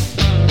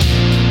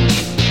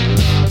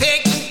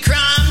 picking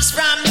crumbs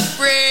from the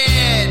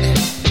bread,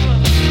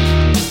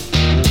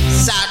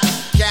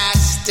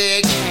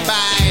 sarcastic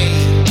fight.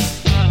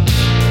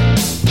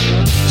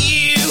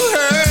 You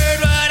heard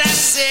what I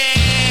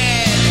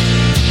said,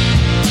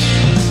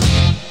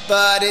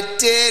 but it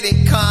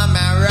didn't come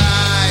out right.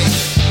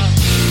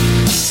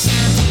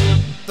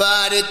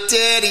 But it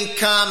didn't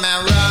come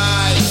out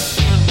right.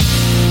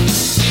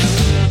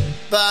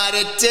 But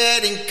it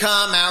didn't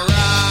come out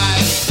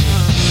right.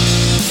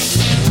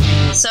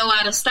 So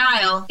out of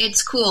style,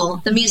 it's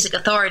cool. The Music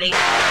Authority.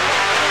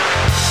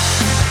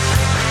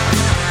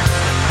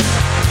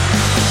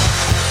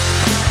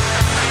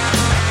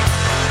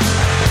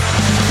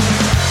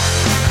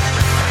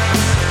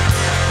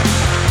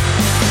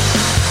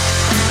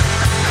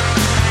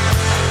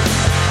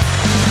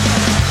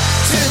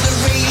 To the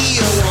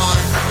radio on.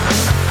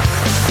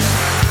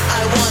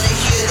 I wanna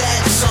hear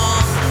that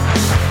song.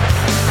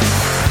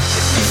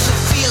 It makes me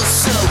feel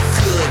so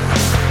good.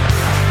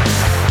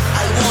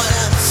 I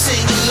wanna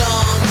sing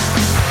along.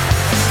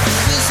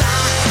 'Cause I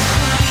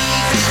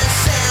believe in a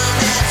sound.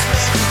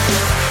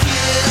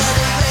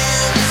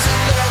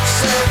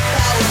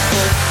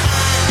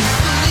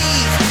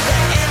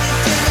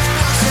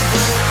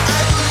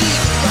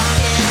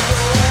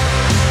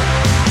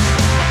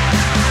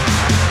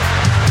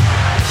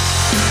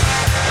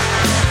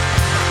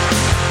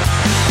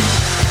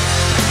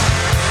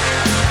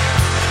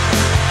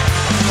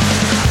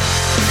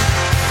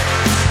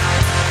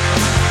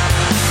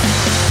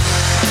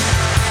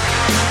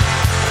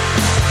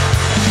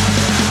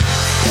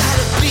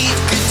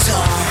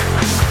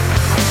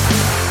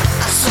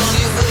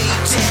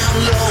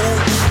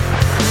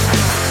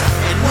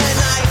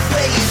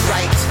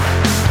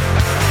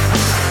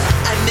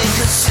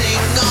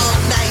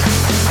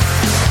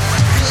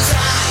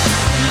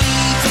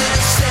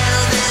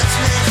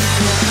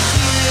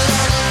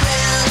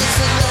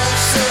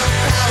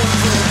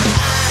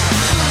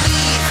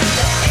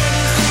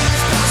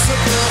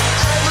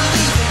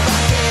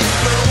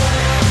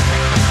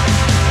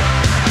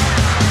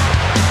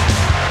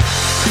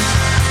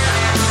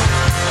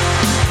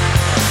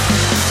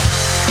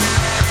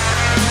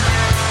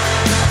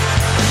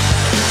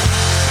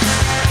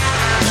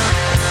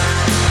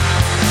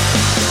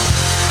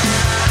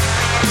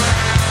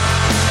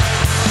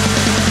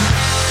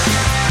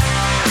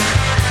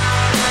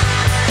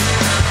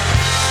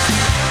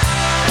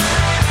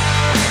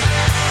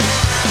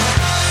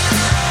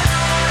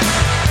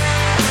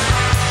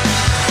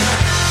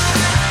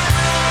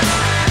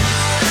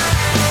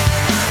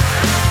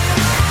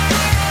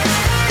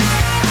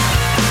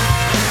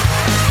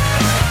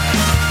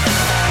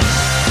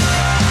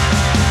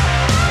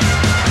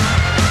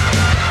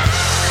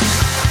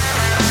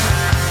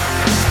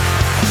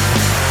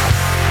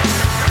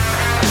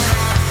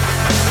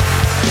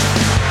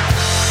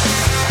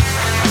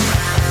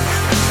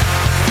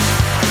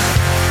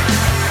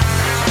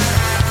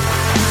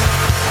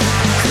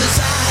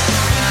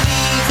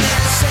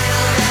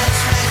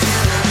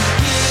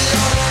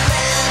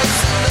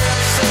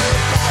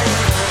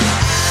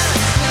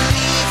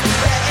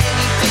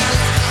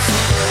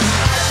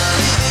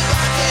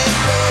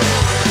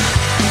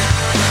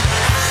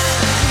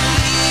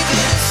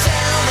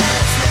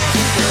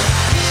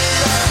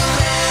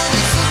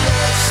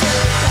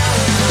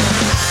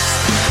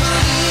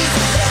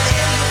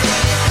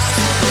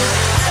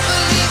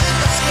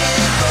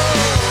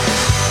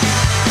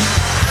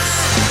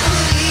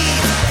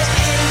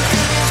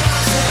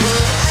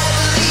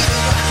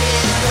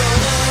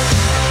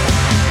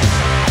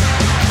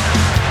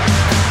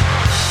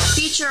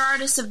 Feature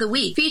Artist of the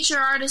Week. Feature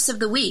Artist of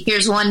the Week.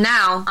 Here's one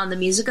now on the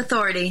Music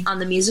Authority. On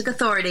the Music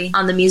Authority.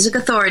 On the Music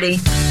Authority.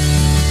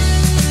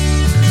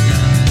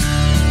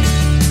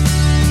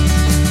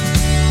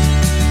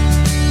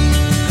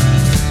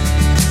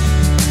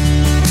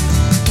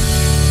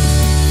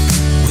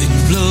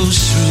 Wind blows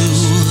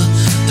through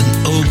an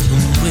open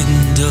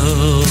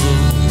window,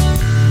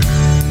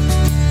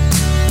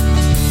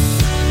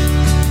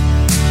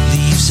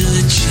 leaves a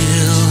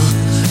chill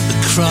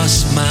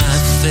across my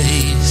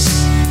face.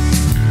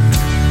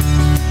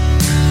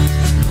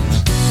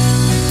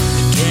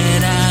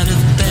 Get out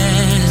of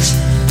bed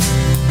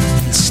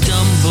and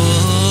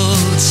stumble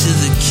to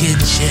the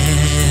kitchen,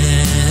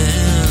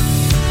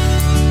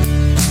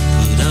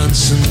 put on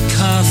some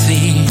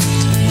coffee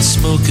and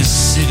smoke a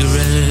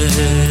cigarette.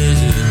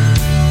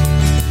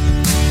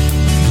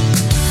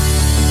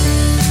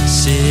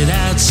 Sit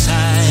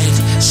outside,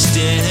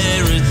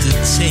 stare at the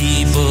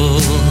table,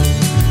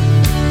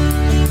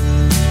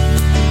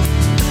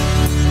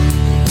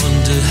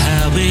 wonder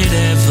how it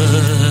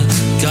ever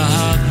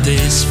got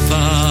this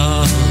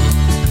far.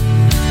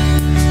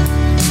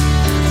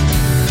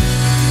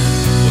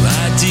 Well, I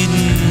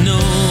didn't know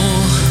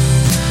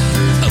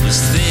I was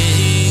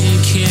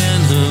thinking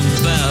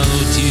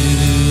about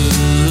you,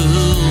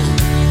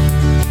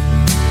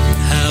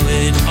 how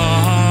it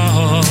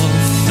all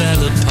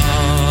fell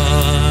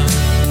apart.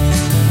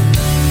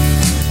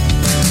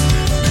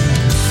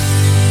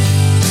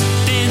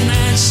 Then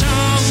that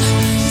song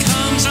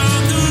comes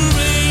on the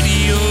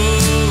radio,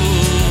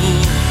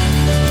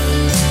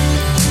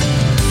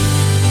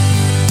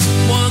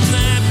 one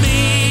that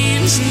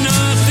means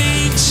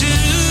nothing to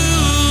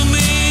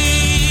me.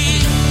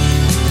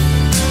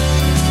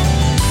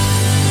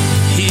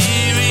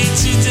 Hear it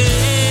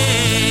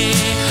today,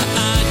 I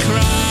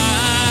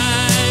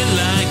cry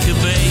like a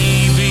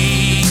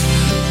baby.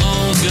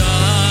 Oh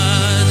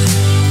God,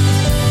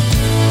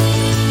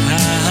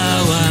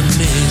 how I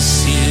miss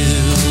you.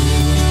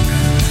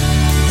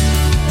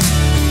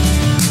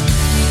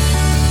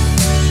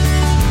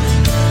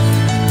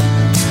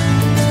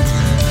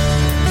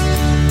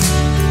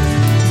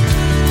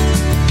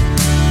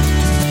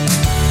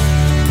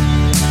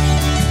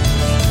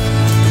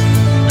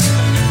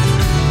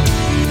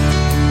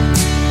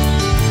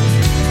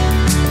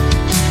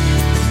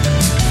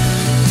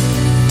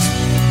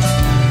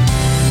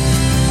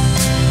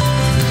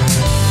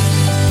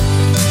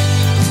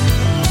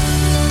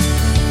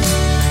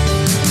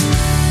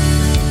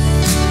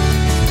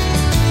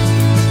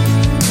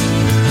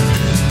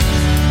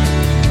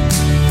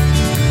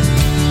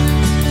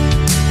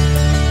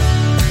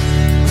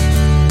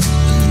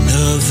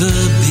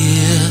 Another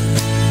beer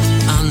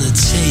on the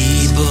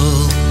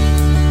table,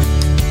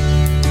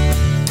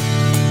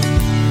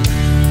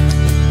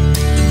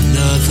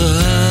 another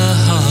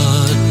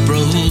heart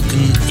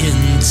broken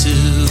into,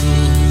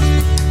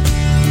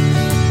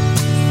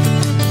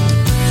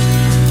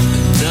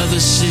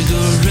 another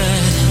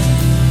cigarette.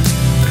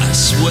 I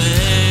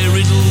swear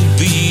it'll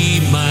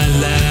be my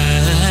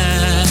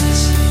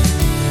last.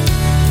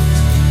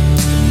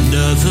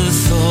 Another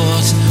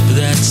thought,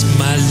 that's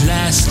my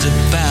last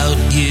about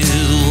you.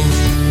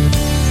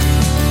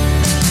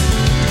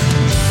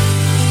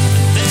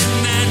 Then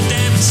that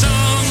damn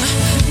song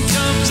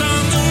comes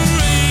on the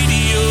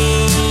radio.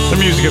 The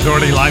Music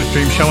Authority live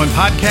stream show and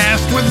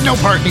podcast with no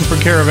parking for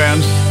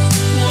caravans.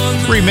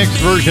 Remixed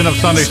version of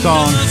Sunday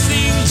Song,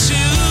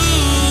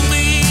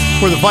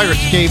 where the fire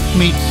escape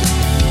meets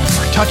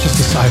or touches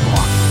the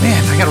sidewalk.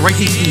 Man, I gotta write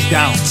these things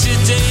down.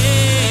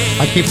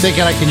 I keep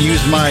thinking I can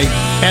use my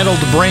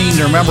addled brain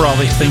to remember all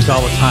these things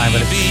all the time,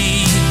 but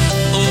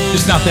it's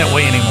just not that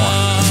way anymore.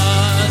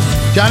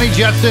 Johnny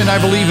Jetson, I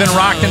Believe in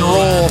Rock and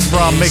Roll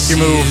from Make Your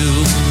Move.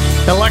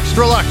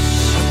 Electra Lux,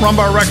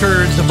 Rumbar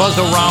Records,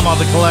 Buzzorama,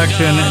 The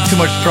Collection, and Too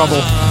Much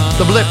Trouble.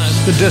 The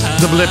Blips, the disc,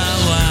 The Blips,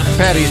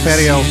 Patty's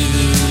Patio.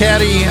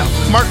 Caddy,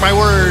 Mark My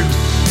Words,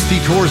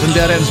 Detours and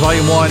Dead Ends,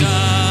 Volume 1.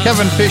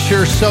 Kevin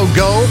Fisher, So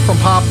Go from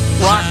Pop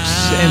Rocks,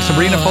 and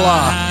Sabrina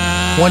Fala,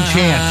 One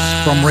Chance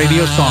from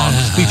Radio Songs,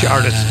 feature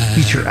artist,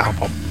 feature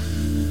album.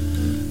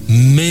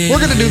 We're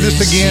going to do this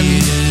again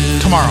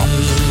tomorrow,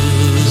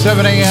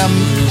 7 a.m.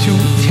 to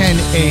 10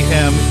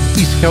 a.m.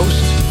 East Coast,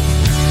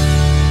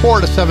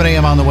 4 to 7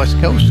 a.m. on the West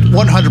Coast.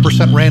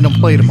 100% random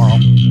play tomorrow.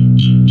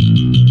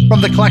 From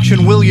the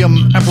collection, William,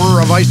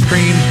 Emperor of Ice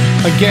Cream,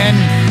 again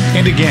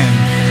and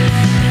again.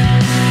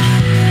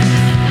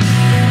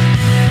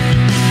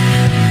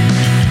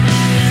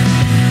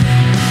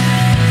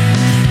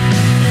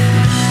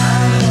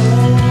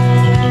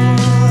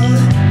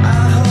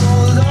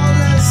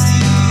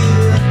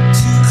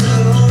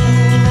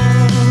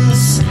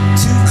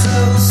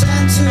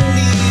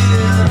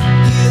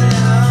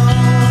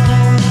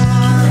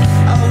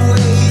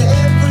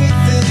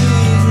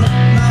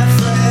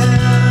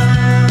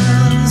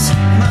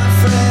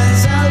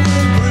 Friends, I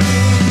will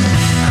bring.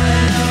 I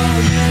know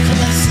you can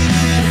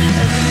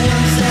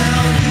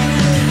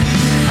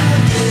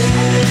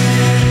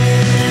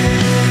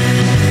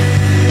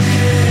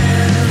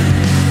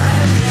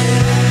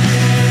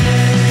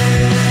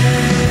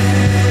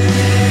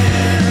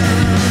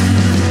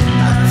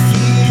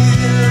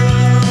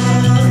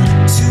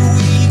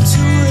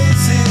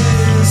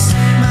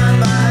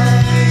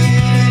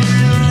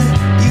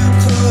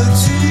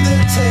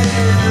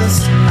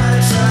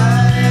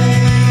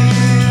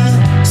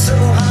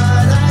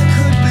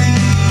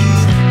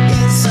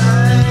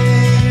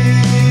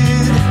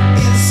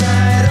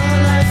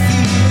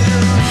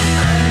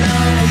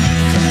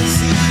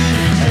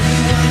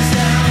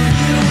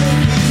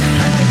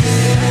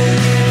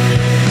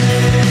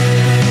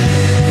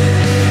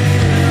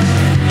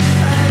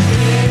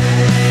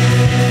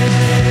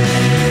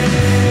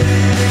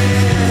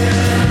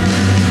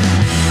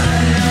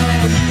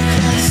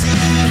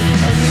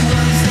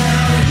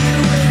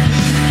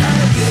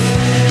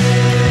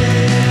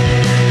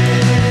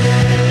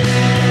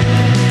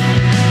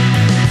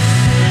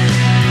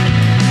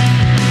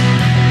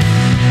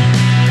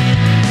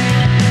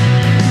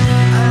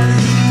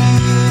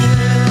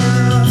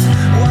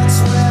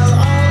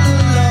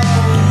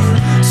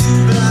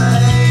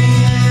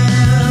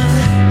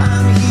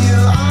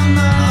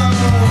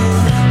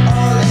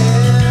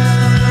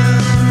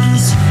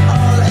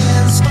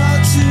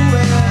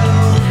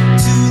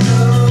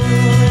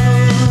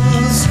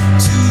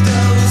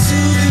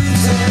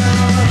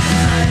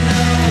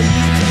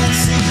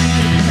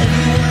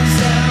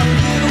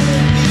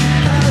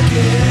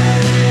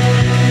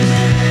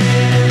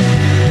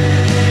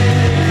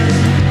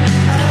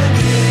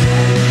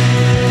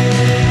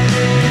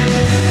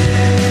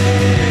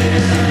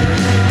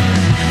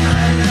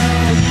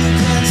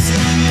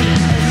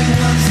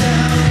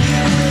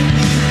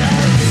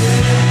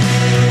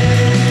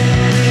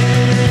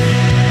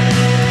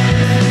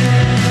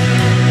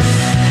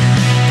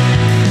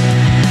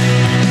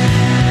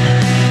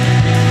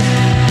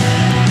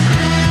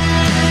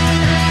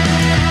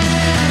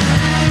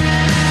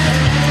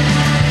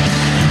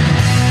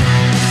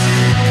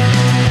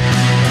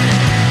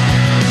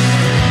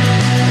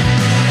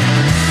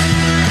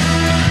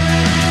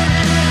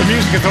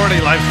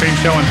live stream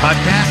show and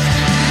podcast.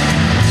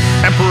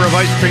 Emperor of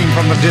Ice Cream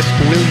from the disc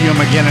William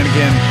again and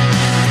again.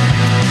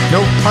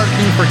 No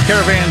Parking for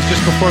Caravans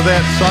just before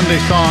that. Sunday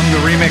Song, the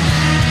remix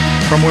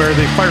from Where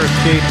the Fire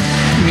Escape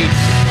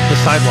Meets the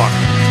Sidewalk.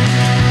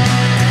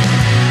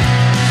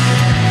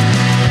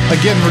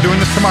 Again, we're doing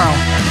this tomorrow.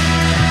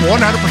 100%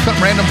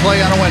 random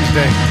play on a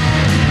Wednesday.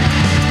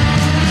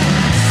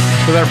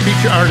 With our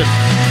feature artist,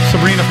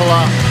 Sabrina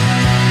Fallah.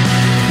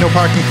 No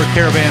Parking for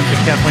Caravans and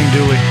Kathleen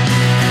Dooley.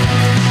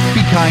 Be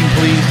kind,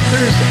 please.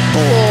 There's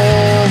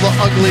all the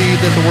ugly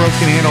that the world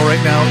can handle right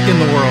now in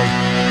the world.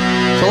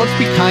 So let's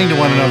be kind to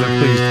one another,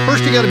 please.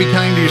 First, you got to be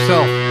kind to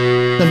yourself.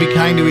 Then be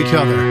kind to each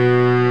other.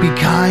 Be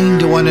kind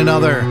to one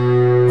another.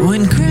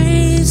 When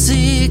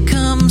crazy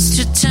comes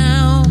to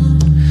town,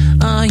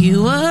 are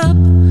you up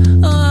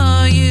or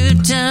are you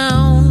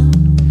down?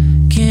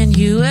 Can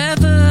you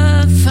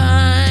ever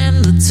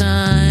find the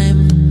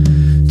time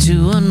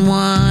to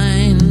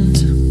unwind?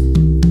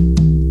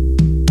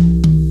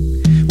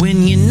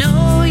 When you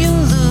know you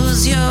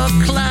lose your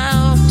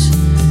clout,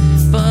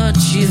 but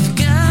you've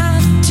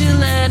got to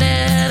let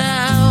it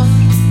out.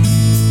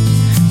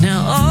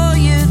 Now all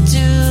you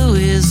do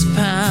is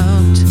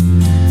pout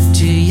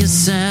to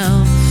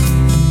yourself.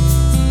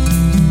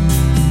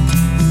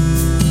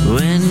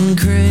 When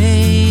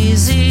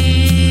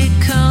crazy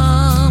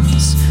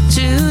comes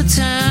to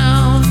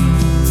town,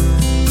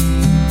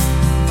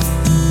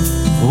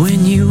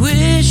 when you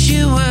wish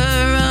you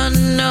were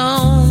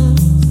unknown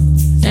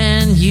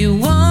and you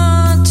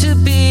want to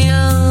be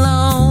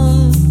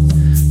alone,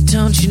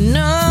 don't you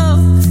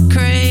know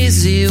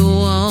crazy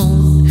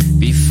won't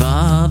be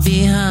far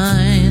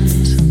behind?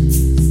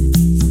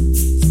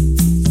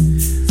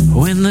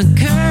 When the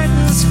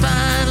curtains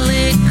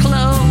finally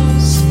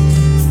close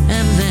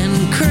and then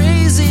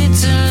crazy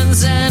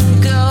turns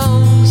and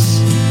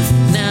goes,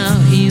 now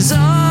he's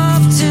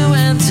off to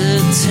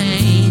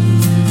entertain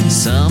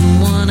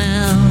someone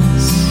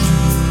else.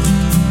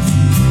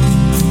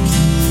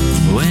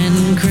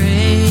 When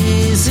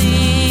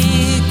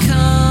crazy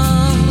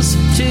comes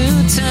to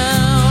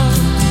town,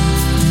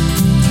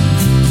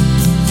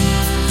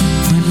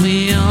 when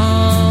we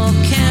all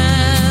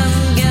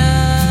can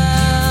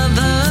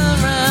gather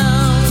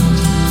round,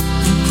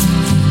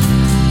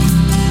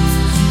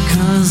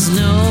 'cause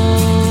no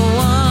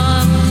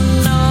one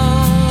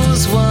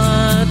knows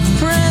what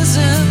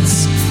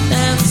presents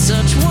and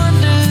such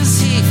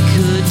wonders he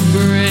could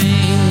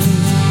bring.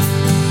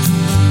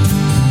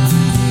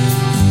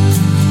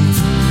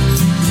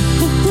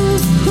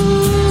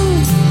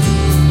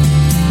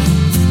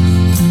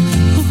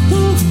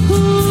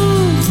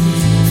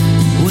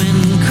 When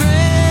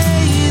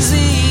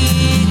crazy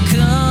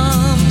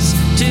comes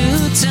to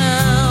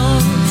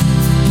town,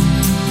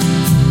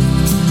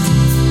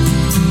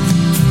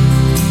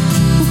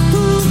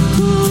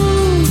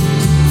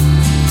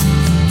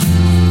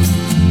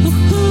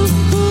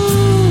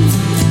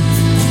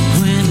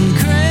 when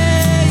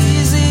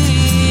crazy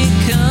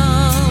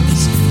comes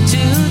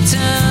to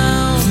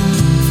town,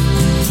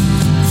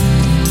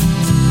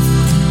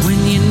 when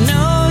you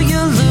know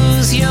you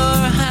lose your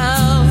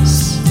house,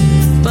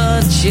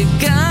 but you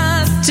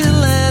got to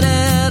let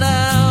it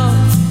out.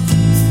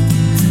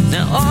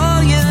 Now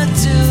all you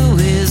do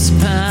is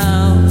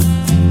pout.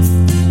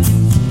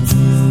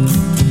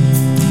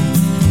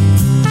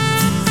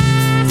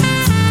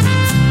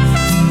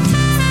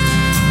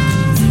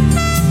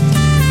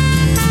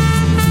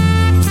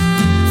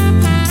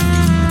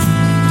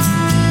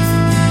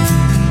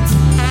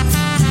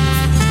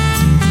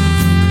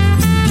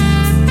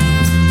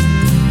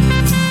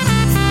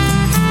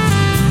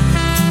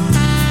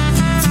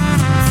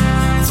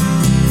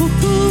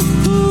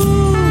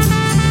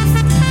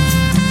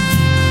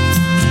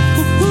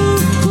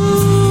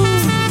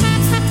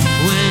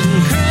 When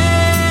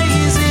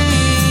crazy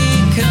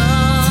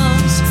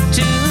comes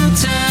to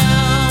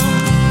town,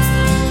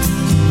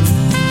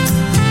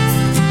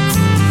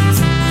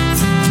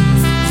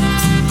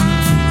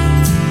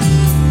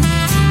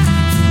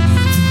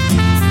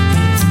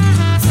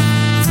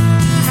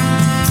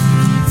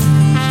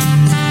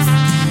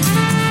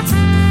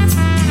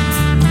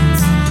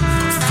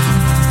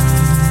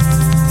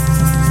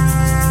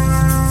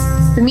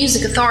 The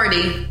Music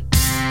Authority.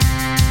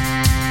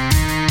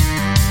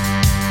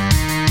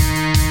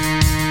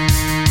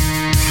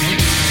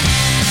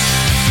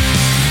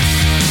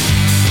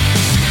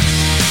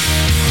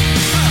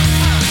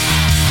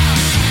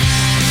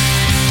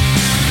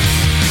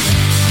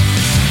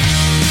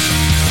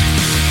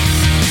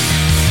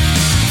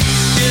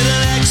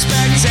 Didn't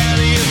expect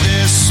any of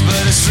this,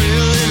 but it's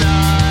really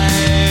not.